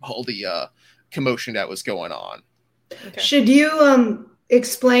all the commotion that was going on. Okay. Should you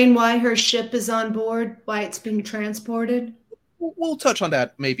explain why her ship is on board, why it's being transported? We'll touch on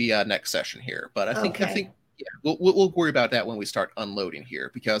that maybe next session here, but I think yeah, we'll worry about that when we start unloading here,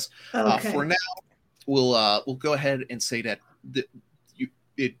 because for now we'll go ahead and say that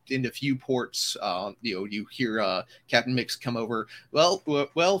in a few ports, you hear Captain Mix come over.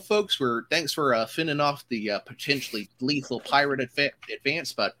 Well, folks, thanks for fending off the potentially lethal pirate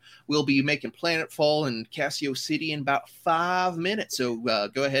advance, but we'll be making planetfall in Casio City in about 5 minutes. So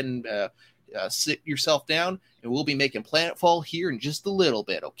go ahead and sit yourself down, and we'll be making planetfall here in just a little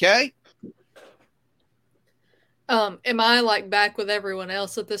bit. Okay? Am I back with everyone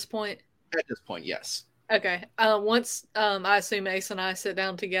else at this point? At this point, yes. Okay. Once I assume Ace and I sit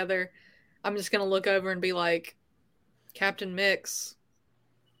down together, I'm just gonna look over and be like, Captain Mix,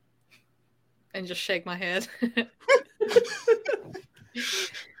 and just shake my head.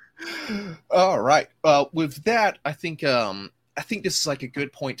 All right. With that, I think this is a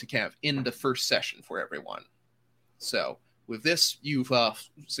good point to kind of end the first session for everyone. So with this, you've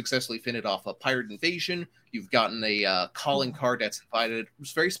successfully fended off a pirate invasion. You've gotten a calling card that's invited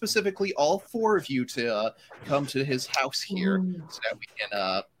very specifically all 4 of you to come to his house here, so that we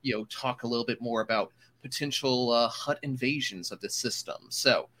can talk a little bit more about potential Hutt invasions of the system.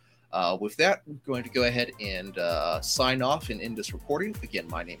 So with that, we're going to go ahead and sign off and end this recording. Again,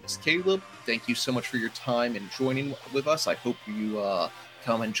 my name is Caleb. Thank you so much for your time and joining with us. I hope you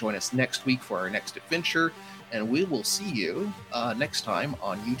come and join us next week for our next adventure, and we will see you next time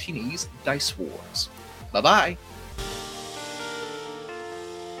on UTN's Dice Wars. Bye-bye.